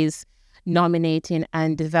committees nominating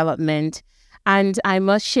and development. And I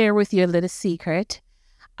must share with you a little secret.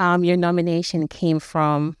 Your nomination came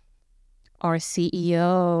from our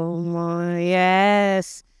CEO.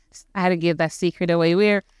 Yes, I had to give that secret away.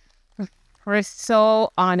 We're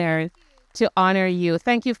so honored to honor you.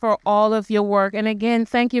 Thank you for all of your work. And again,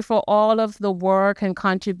 thank you for all of the work and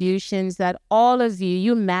contributions that all of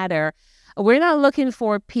you matter. We're not looking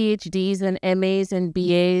for PhDs and MAs and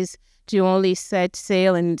BAs to only set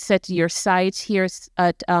sail and set your sights here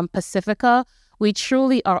at Pacifica. We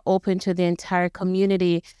truly are open to the entire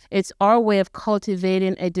community. It's our way of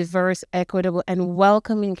cultivating a diverse, equitable, and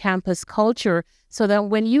welcoming campus culture so that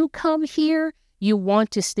when you come here, you want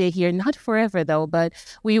to stay here, not forever though, but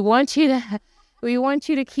we want you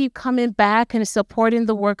to keep coming back and supporting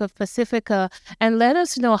the work of Pacifica, and let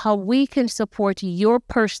us know how we can support your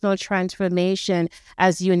personal transformation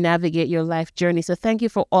as you navigate your life journey. So thank you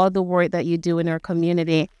for all the work that you do in our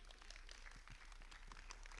community.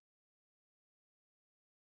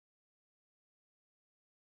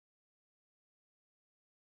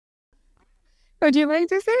 Would you like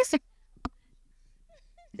to say something?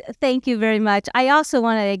 Thank you very much. I also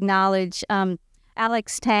want to acknowledge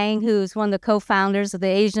Alex Tang, who's one of the co-founders of the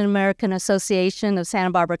Asian American Association of Santa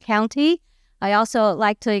Barbara County. I also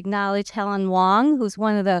like to acknowledge Helen Wong, who's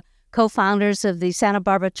one of the co-founders of the Santa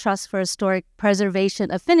Barbara Trust for Historic Preservation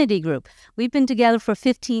Affinity Group. We've been together for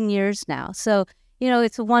 15 years now. So, you know,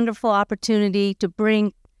 it's a wonderful opportunity to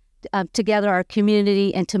bring together our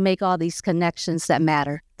community and to make all these connections that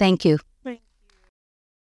matter. Thank you.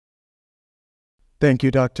 Thank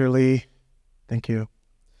you, Dr. Lee. Thank you.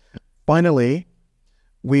 Finally,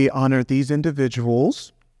 we honor these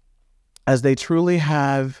individuals as they truly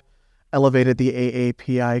have elevated the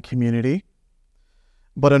AAPI community,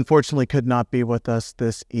 but unfortunately could not be with us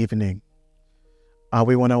this evening.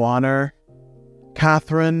 We want to honor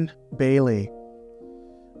Catherine Bailey.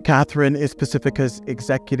 Catherine is Pacifica's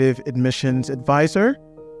Executive Admissions Advisor,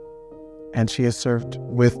 and she has served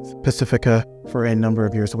with Pacifica for a number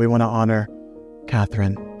of years. So we want to honor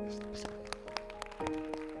Catherine.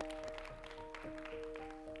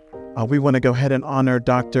 We want to go ahead and honor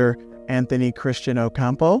Dr. Anthony Christian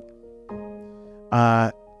Ocampo,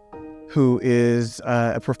 who is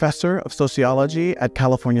a professor of sociology at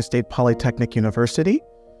California State Polytechnic University,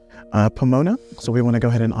 Pomona. So we want to go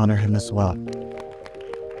ahead and honor him as well.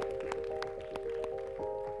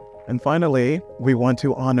 And finally, we want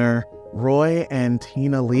to honor Roy and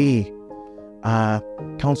Tina Lee.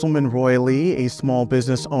 Councilman Roy Lee, a small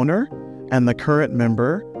business owner and the current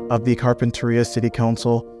member of the Carpinteria City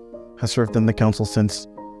Council, has served in the council since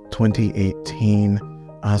 2018.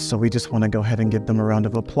 So we just want to go ahead and give them a round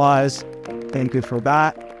of applause. Thank you for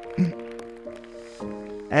that.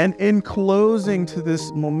 And in closing to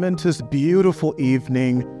this momentous, beautiful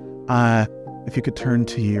evening, if you could turn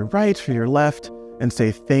to your right or your left and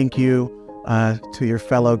say thank you to your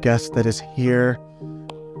fellow guest that is here.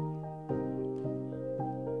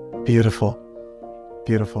 Beautiful.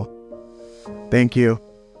 Beautiful. Thank you.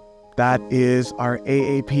 That is our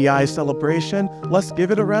AAPI celebration. Let's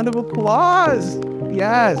give it a round of applause.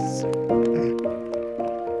 Yes.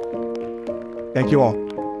 Thank you all.